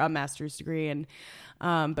or a master's degree. And,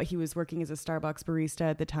 but he was working as a Starbucks barista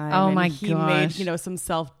at the time. Oh, and my he gosh. made, some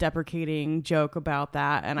self-deprecating joke about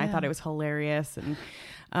that. And I thought it was hilarious.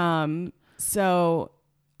 And, so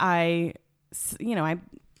I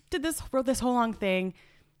wrote this whole long thing,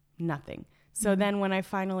 nothing. So then when I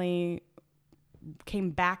finally came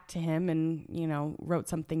back to him and, wrote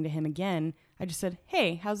something to him again, I just said,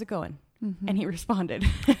 hey, how's it going? And he responded.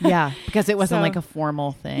 Yeah, because it wasn't So, like a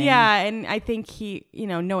formal thing. Yeah, and I think he,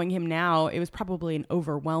 knowing him now, it was probably an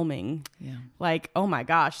overwhelming, like, oh my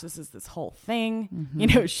gosh, this whole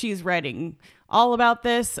thing. She's writing all about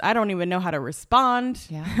this. I don't even know how to respond.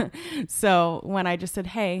 Yeah. So when I just said,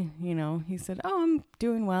 hey, he said, oh, I'm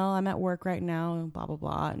doing well. I'm at work right now, blah, blah,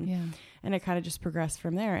 blah. And it kind of just progressed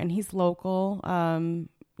from there. And he's local.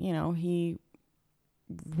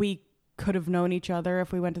 We could have known each other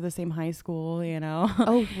if we went to the same high school,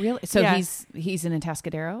 Oh, really? So Yeah. he's in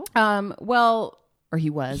Atascadero? Well, Or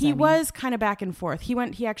he was? he was kind of back and forth.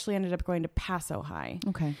 He actually ended up going to Paso High.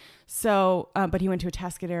 Okay. So, but he went to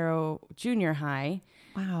Atascadero Junior High.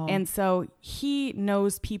 Wow. And so he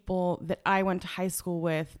knows people that I went to high school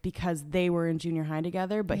with because they were in junior high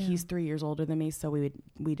together, but he's 3 years older than me. So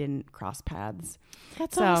we didn't cross paths.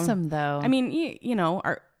 That's So, awesome though. I mean,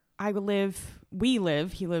 we live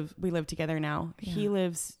together now. Yeah. He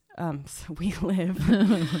lives, so we live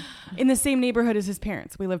in the same neighborhood as his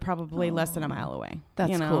parents. We live probably less than a mile away.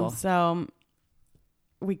 That's cool. So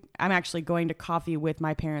I'm actually going to coffee with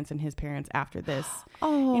my parents and his parents after this.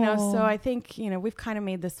 Oh. So I think, we've kind of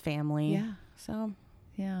made this family. Yeah. So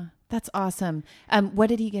Yeah. That's awesome. What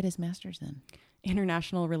did he get his master's in?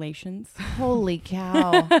 international relations. Holy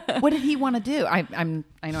cow. What did he want to do? I know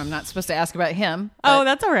I'm not supposed to ask about him. Oh,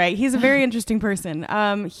 that's all right. He's a very interesting person.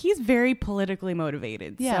 He's very politically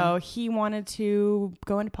motivated. Yeah. So he wanted to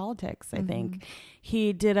go into politics, I think.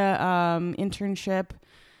 He did a internship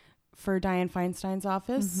for Dianne Feinstein's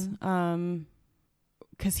office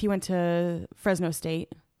because he went to Fresno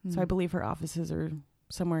State. So I believe her offices are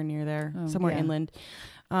somewhere near there, somewhere inland.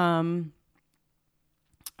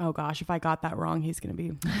 Oh gosh, if I got that wrong, he's going to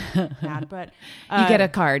be mad. But You get a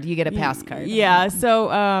card. You get a pass card. Yeah. So,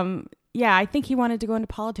 I think he wanted to go into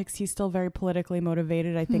politics. He's still very politically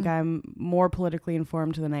motivated. I think I'm more politically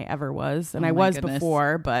informed than I ever was. And I was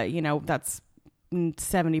before, but that's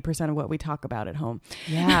 70% of what we talk about at home.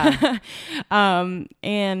 Yeah.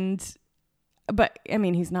 But I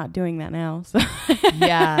mean, he's not doing that now. So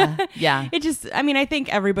Yeah. Yeah. it just, I think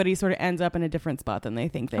everybody sort of ends up in a different spot than they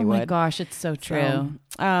think they Oh would. my gosh, it's so true.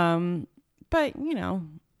 So, but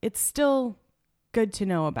it's still good to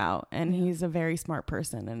know about, and he's a very smart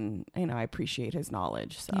person, and I appreciate his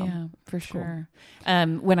knowledge. So yeah, for sure.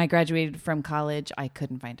 When I graduated from college, I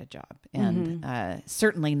couldn't find a job, and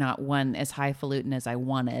certainly not one as highfalutin as I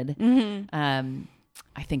wanted.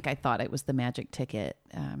 I think I thought it was the magic ticket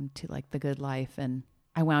to like the good life, and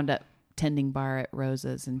I wound up tending bar at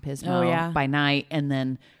Rosa's in Pismo by night, and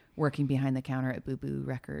then working behind the counter at Boo Boo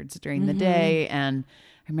Records during the day. And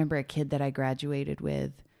I remember a kid that I graduated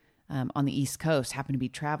with on the East Coast happened to be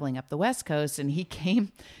traveling up the West Coast, and he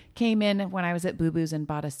came in when I was at Boo Boo's and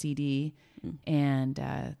bought a CD, and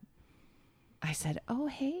I said, "Oh,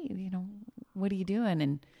 hey, what are you doing?"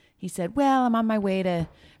 And he said, "Well, I'm on my way to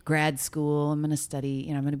grad school. I'm going to study,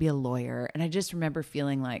 I'm going to be a lawyer." And I just remember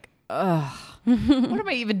feeling like, ugh, what am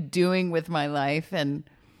I even doing with my life? And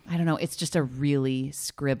I don't know. It's just a really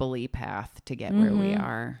scribbly path to get where we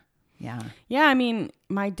are. Yeah. Yeah. I mean,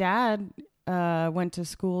 my dad went to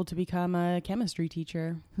school to become a chemistry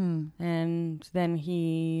teacher. And then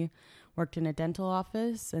he worked in a dental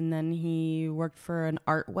office, and then he worked for an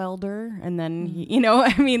art welder. And then he,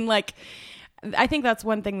 I think that's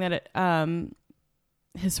one thing that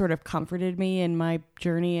has sort of comforted me in my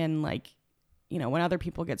journey. And when other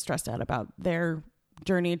people get stressed out about their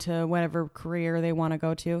journey to whatever career they want to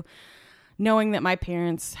go to, knowing that my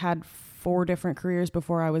parents had 4 different careers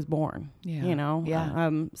before I was born,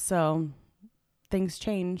 so things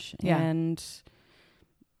change and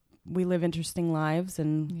we live interesting lives,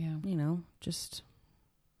 and, just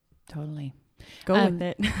totally go with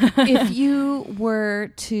it. If you were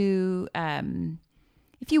to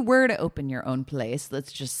open your own place,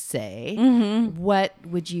 let's just say, what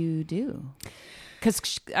would you do?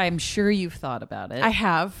 Because I'm sure you've thought about it. I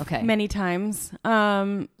have many times.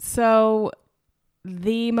 So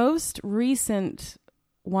the most recent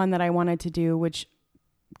one that I wanted to do, which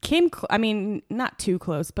came, not too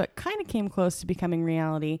close, but kind of came close to becoming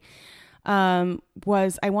reality,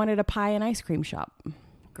 was I wanted a pie and ice cream shop.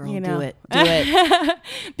 Girl, do it.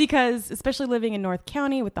 Because especially living in North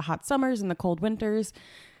County with the hot summers and the cold winters,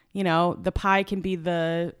 the pie can be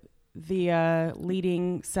the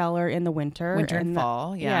leading seller in the winter and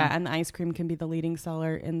fall. Yeah. And the ice cream can be the leading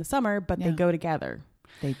seller in the summer, but they go together.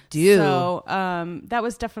 They do. So that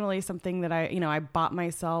was definitely something that I bought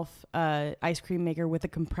myself a ice cream maker with a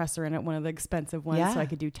compressor in it, one of the expensive ones, so I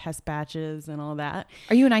could do test batches and all that.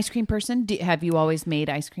 Are you an ice cream person? Have you always made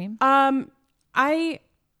ice cream? I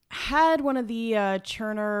had one of the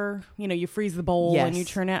churner, you freeze the bowl and you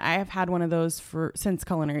churn it. I have had one of those since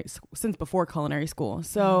before culinary school.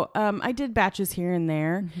 So I did batches here and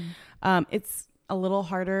there. It's a little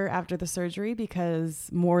harder after the surgery because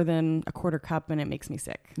more than a quarter cup and it makes me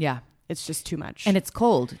sick. Yeah. It's just too much. And it's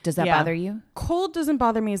cold. Does that bother you? Cold doesn't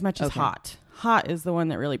bother me as much as hot. Hot is the one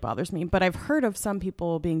that really bothers me. But I've heard of some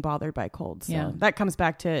people being bothered by cold. So that comes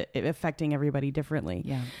back to it affecting everybody differently.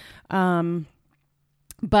 Yeah.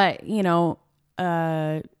 But,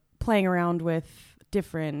 playing around with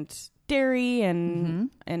different dairy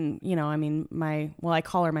and I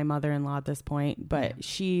call her my mother-in-law at this point, but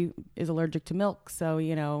she is allergic to milk.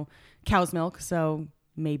 So, cow's milk. So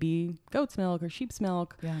maybe goat's milk or sheep's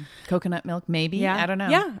milk. Yeah. Coconut milk, maybe. Yeah. I don't know.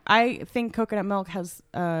 Yeah. I think coconut milk has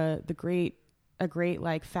a great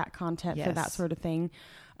like fat content for that sort of thing.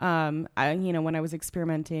 When I was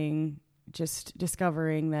experimenting, just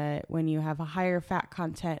discovering that when you have a higher fat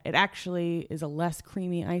content, it actually is a less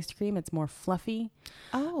creamy ice cream. It's more fluffy.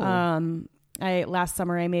 Oh. Last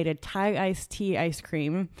summer I made a Thai iced tea ice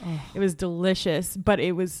cream. Oh. It was delicious, but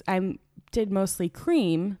I did mostly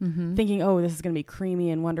cream, thinking, oh, this is going to be creamy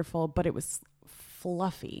and wonderful, but it was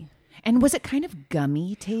fluffy. And was it kind of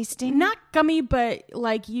gummy tasting? Not gummy, but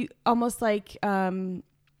like you almost like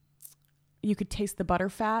you could taste the butter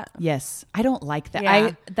fat. Yes. I don't like that.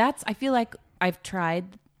 Yeah. I feel like I've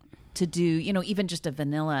tried to do, even just a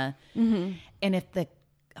vanilla. And if the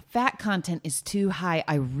fat content is too high,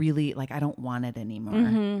 I really I don't want it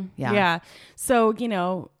anymore. Yeah. Yeah. So,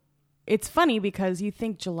 it's funny because you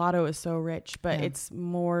think gelato is so rich, but it's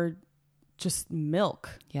more just milk.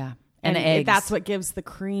 Yeah. And eggs. That's what gives the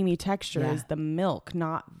creamy texture is the milk,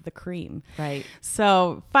 not the cream. Right.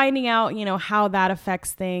 So finding out, how that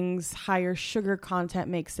affects things, higher sugar content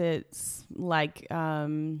makes it like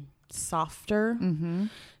softer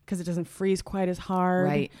because it doesn't freeze quite as hard.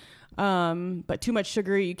 Right. But too much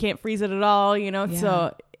sugar, you can't freeze it at all,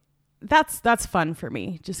 So that's fun for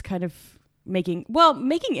me. Just kind of making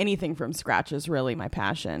anything from scratch is really my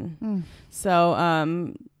passion. So,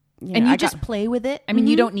 and you just play with it. I mean,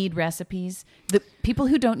 you don't need recipes. The people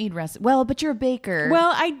who don't need recipes, but you're a baker.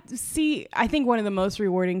 Well, I think one of the most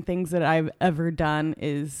rewarding things that I've ever done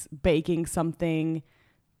is baking something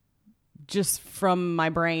just from my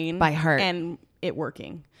brain by heart and it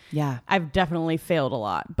working. Yeah. I've definitely failed a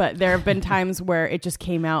lot, but there have been times where it just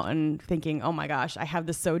came out and thinking, oh my gosh, I have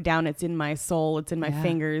this so down. It's in my soul. It's in my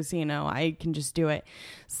fingers. I can just do it.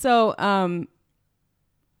 So,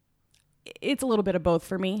 it's a little bit of both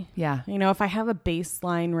for me. Yeah. If I have a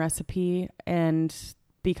baseline recipe and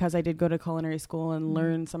because I did go to culinary school and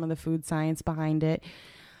learn some of the food science behind it,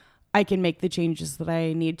 I can make the changes that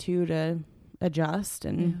I need to adjust.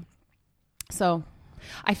 And so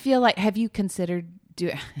I feel like, have you considered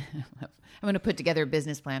I'm going to put together a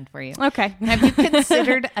business plan for you. Okay. Have you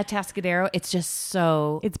considered Atascadero? It's just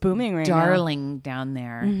it's booming right darling now. Down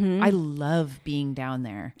there. I love being down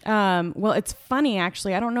there. Well, it's funny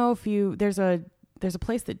actually. I don't know if there's a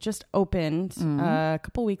place that just opened a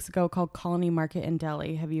couple weeks ago called Colony Market in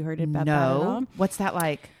Delhi. Have you heard about that at all? What's that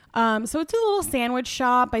like? So it's a little sandwich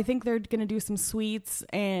shop. I think they're going to do some sweets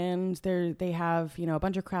and they have, a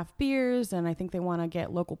bunch of craft beers and I think they want to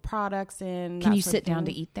get local products in. Can you sit down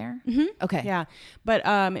to eat there? Okay. Yeah. But,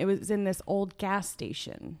 it was in this old gas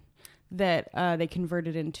station that, they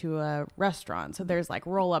converted into a restaurant. So there's like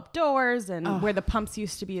roll up doors and where the pumps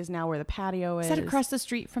used to be is now where the patio is. Is that across the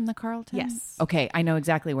street from the Carlton? Yes. Okay. I know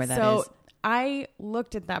exactly where that is. So I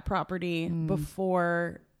looked at that property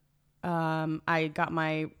before I got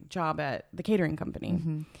my job at the catering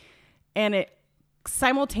company and it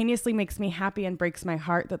simultaneously makes me happy and breaks my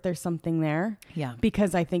heart that there's something there. Yeah.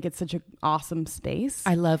 Because I think it's such an awesome space.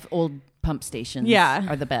 I love old pump stations. Yeah.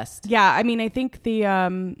 Are the best. Yeah. I mean, I think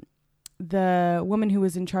the woman who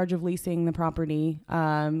was in charge of leasing the property,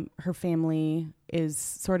 her family is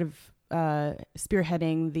sort of,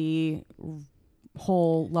 spearheading the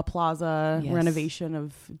whole La Plaza renovation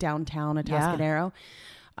of downtown Atascadero.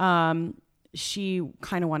 She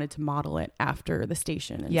kind of wanted to model it after the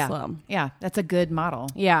station in Slum. Yeah, that's a good model.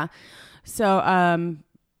 Yeah. So,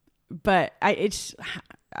 but I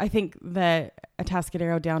think that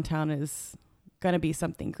Atascadero downtown is going to be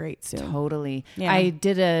something great soon. Totally. Yeah. I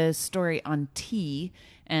did a story on tea,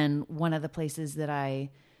 and one of the places that I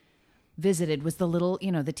visited was the little,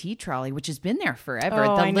 the tea trolley, which has been there forever.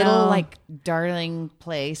 Oh, the I little know. darling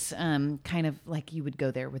place, kind of like you would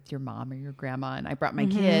go there with your mom or your grandma. And I brought my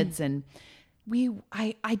kids, and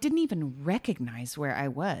I didn't even recognize where I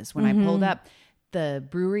was when I pulled up. The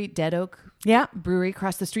brewery, Dead Oak Brewery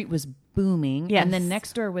across the street was booming. Yes. And then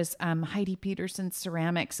next door was Heidi Peterson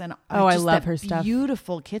Ceramics, and I just love that her stuff.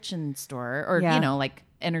 beautiful kitchen store, or Yeah. like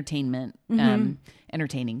entertainment,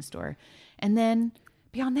 entertaining store. And then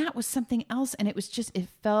beyond that was something else, and it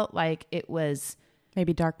felt like it was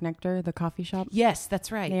Maybe Dark Nectar, the coffee shop. yes,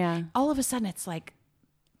 that's right. Yeah. All of a sudden, it's like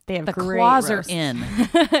They have the great claws roasts. are in.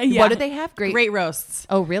 Yeah. What do they have? Great roasts.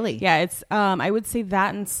 Oh, really? Yeah, it's I would say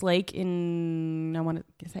that and Slake in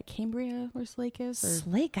is that Cambria where Slake is? Or?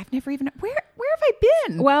 Slake. I've never even. Where have I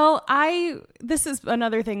been? Well, this is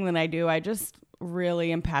another thing that I do. I just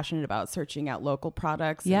really am passionate about searching out local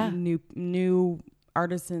products, Yeah. and new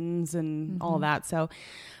artisans and all that. So,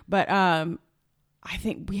 but I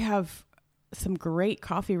think we have some great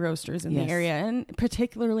coffee roasters in Yes. the area, and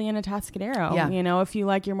particularly in Atascadero. Yeah. You know, if you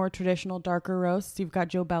like your more traditional darker roasts, you've got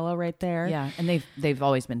Joe Bello right there. Yeah, and they've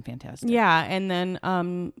always been fantastic. Yeah, and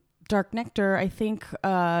then Dark Nectar, I think,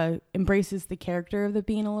 embraces the character of the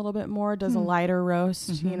bean a little bit more, does a lighter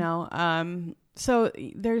roast, you know. So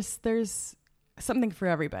there's something for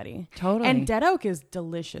everybody. Totally. And Dead Oak is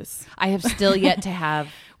delicious. I have still yet to have.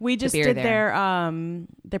 We just beer did there.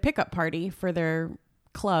 their pickup party for their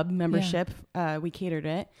club membership. We catered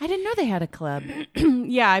it. I didn't know they had a club.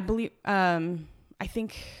 Yeah, I believe I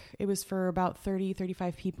think it was for about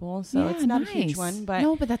 35 people, so it's not a huge one, but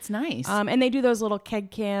no, but that's nice. and they do those little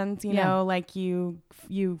keg cans, you Yeah. know, like you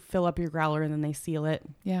fill up your growler and then they seal it.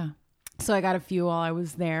 Yeah, So I got a few while I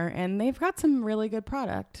was there, and they've got some really good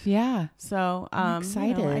product. yeah. So I'm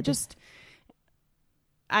excited. you know,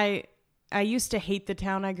 I used to hate the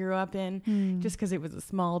town I grew up in just because it was a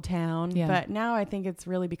small town. Yeah. But now I think it's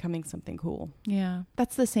really becoming something cool. Yeah,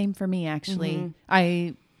 that's the same for me, actually.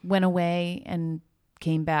 I went away and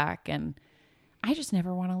came back, and I just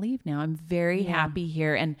never want to leave now. I'm very happy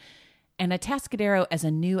here. And Atascadero as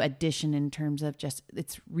a new addition in terms of just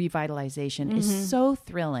its revitalization is so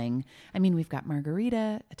thrilling. I mean, we've got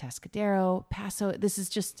Margarita, Atascadero, Paso. This is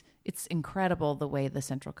just, it's incredible the way the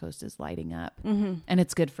Central Coast is lighting up. And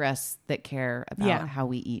it's good for us that care about how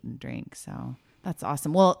we eat and drink. So that's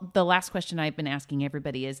awesome. Well, the last question I've been asking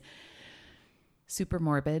everybody is super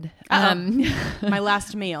morbid. My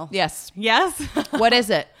last meal. Yes. Yes. What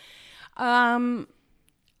is it?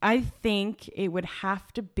 I think it would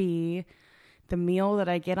have to be the meal that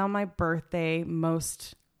I get on my birthday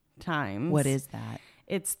most times. What is that?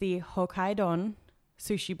 It's the Hokkaidon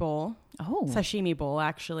sushi bowl. Oh, Sashimi bowl,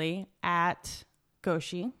 actually, at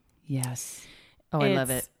Goshi. yes. Oh, I love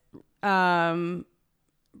it.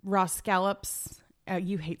 Raw scallops.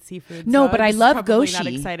 You hate seafood. No, so but I it's love probably not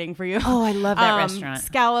Goshi. exciting for you. Oh, I love that restaurant.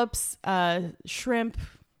 Scallops, shrimp,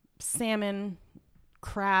 salmon,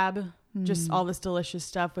 crab, just all this delicious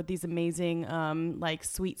stuff with these amazing like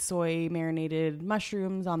sweet soy marinated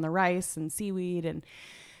mushrooms on the rice and seaweed, and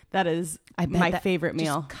that is my favorite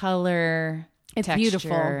meal. Color, It's texture,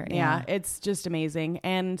 beautiful. Yeah, it's just amazing.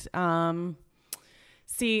 And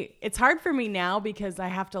see, it's hard for me now because I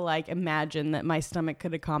have to like imagine that my stomach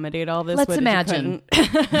could accommodate all this. Let's imagine.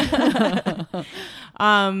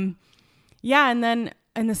 Yeah, and then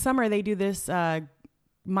in the summer they do this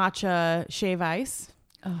matcha shave ice.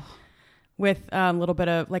 Oh. With a little bit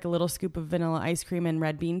of like a little scoop of vanilla ice cream and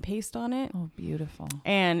red bean paste on it. Oh, beautiful.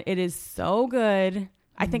 And it is so good.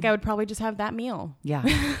 I think I would probably just have that meal. Yeah.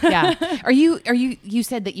 Yeah. You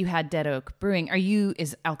said that you had Dead Oak Brewing.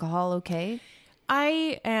 Is alcohol okay?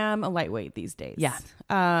 I am a lightweight these days. Yeah.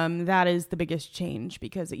 That is the biggest change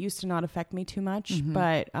because it used to not affect me too much,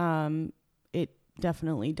 but it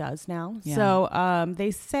definitely does now. Yeah. So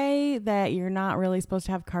they say that you're not really supposed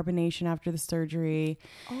to have carbonation after the surgery.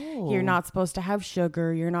 Oh. You're not supposed to have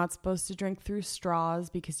sugar. You're not supposed to drink through straws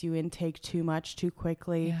because you intake too much too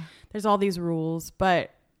quickly. Yeah. There's all these rules,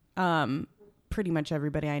 but pretty much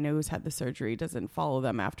everybody I know who's had the surgery doesn't follow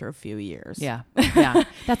them after a few years. Yeah. Yeah.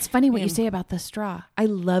 That's funny what you say about the straw. I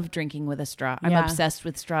love drinking with a straw. I'm Yeah. obsessed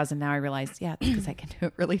with straws, and now I realize, it's because I can do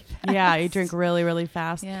it really fast. Yeah, you drink really, really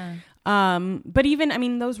fast. Yeah. But even, I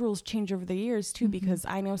mean, those rules change over the years too, because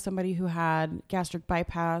I know somebody who had gastric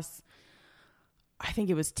bypass, I think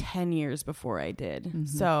it was 10 years before I did.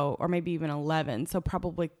 So, or maybe even 11. So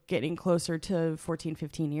probably getting closer to 14,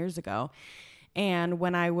 15 years ago. And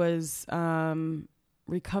when I was,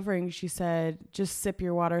 recovering, she said, just sip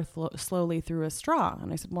your water slowly through a straw.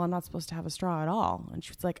 And I said, well, I'm not supposed to have a straw at all. And she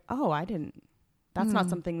was like, oh, that's not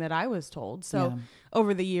something that I was told. So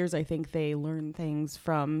over the years, I think they learn things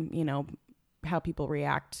from, how people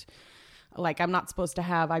react. Like, I'm not supposed to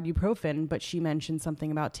have ibuprofen, but she mentioned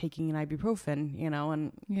something about taking an ibuprofen,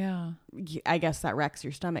 and Yeah. I guess that wrecks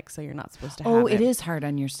your stomach. So you're not supposed to have it. Oh, it is hard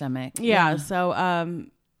on your stomach. Yeah. So,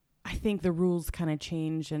 I think the rules kind of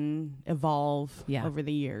change and evolve over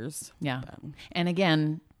the years. Yeah. And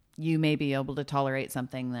again, you may be able to tolerate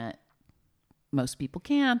something that most people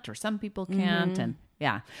can't, or some people can't. And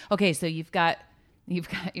okay. So you've got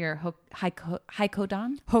your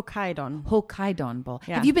Hokkaido bowl.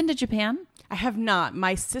 Yeah. Have you been to Japan? I have not.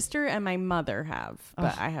 My sister and my mother have,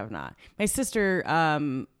 but I have not. My sister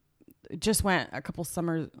just went a couple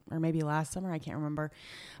summers, or maybe last summer, I can't remember.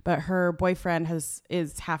 But her boyfriend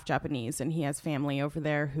is half Japanese, and he has family over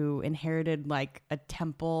there who inherited like a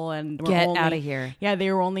temple. And get out of here. Yeah,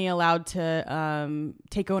 they were only allowed to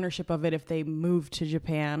take ownership of it if they moved to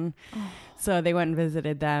Japan. Oh. So they went and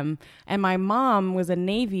visited them. And my mom was a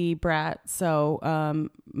Navy brat, so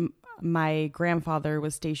my grandfather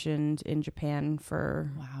was stationed in Japan for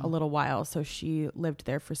a little while. So she lived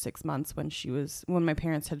there for 6 months when my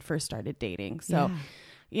parents had first started dating. So,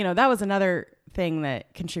 that was another thing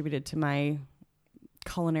that contributed to my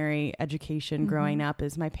culinary education growing up,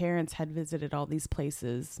 is my parents had visited all these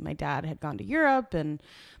places. My dad had gone to Europe, and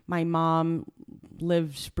my mom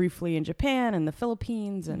lived briefly in Japan and the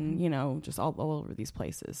Philippines, and, just all over these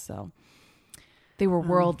places. So they were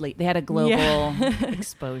worldly. They had a global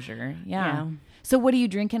exposure. Yeah. So what are you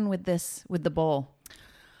drinking with the bowl?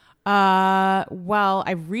 Well,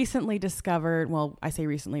 I've recently discovered, I say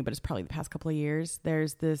recently, but it's probably the past couple of years.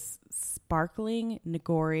 There's this sparkling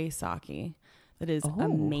Nigori sake that is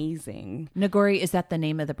amazing. Nigori, is that the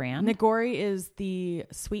name of the brand? Nigori is the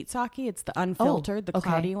sweet sake. It's the unfiltered, the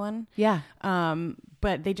cloudy one. Yeah.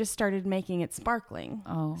 But they just started making it sparkling.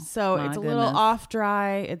 Oh, so it's a little off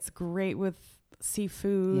dry. It's great with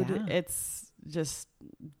seafood. Yeah. It's just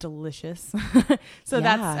delicious. So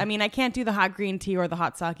I can't do the hot green tea or the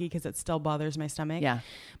hot sake because it still bothers my stomach. Yeah.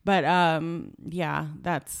 But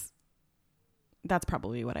that's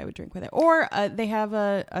probably what I would drink with it. Or they have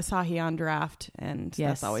a Asahi on draft, and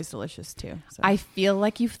that's always delicious too. So. I feel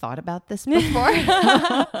like you've thought about this before.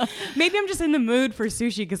 Maybe I'm just in the mood for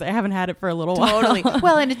sushi because I haven't had it for a little while. Totally.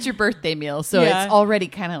 Well, and it's your birthday meal, so it's already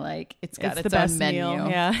kind of like it's got its own menu. Meal.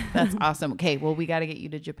 Yeah. That's awesome. Okay, well, we got to get you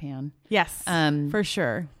to Japan. Yes, for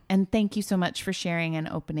sure. And thank you so much for sharing and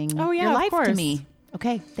opening your life to me.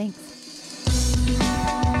 Okay, thanks.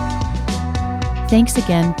 Thanks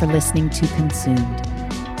again for listening to Consumed.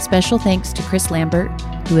 Special thanks to Chris Lambert,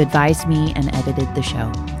 who advised me and edited the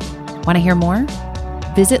show. Want to hear more?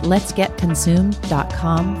 Visit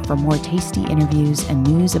letsgetconsumed.com for more tasty interviews and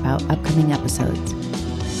news about upcoming episodes.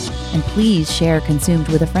 And please share Consumed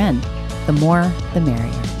with a friend. The more, the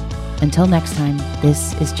merrier. Until next time,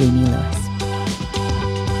 this is Jamie Lewis.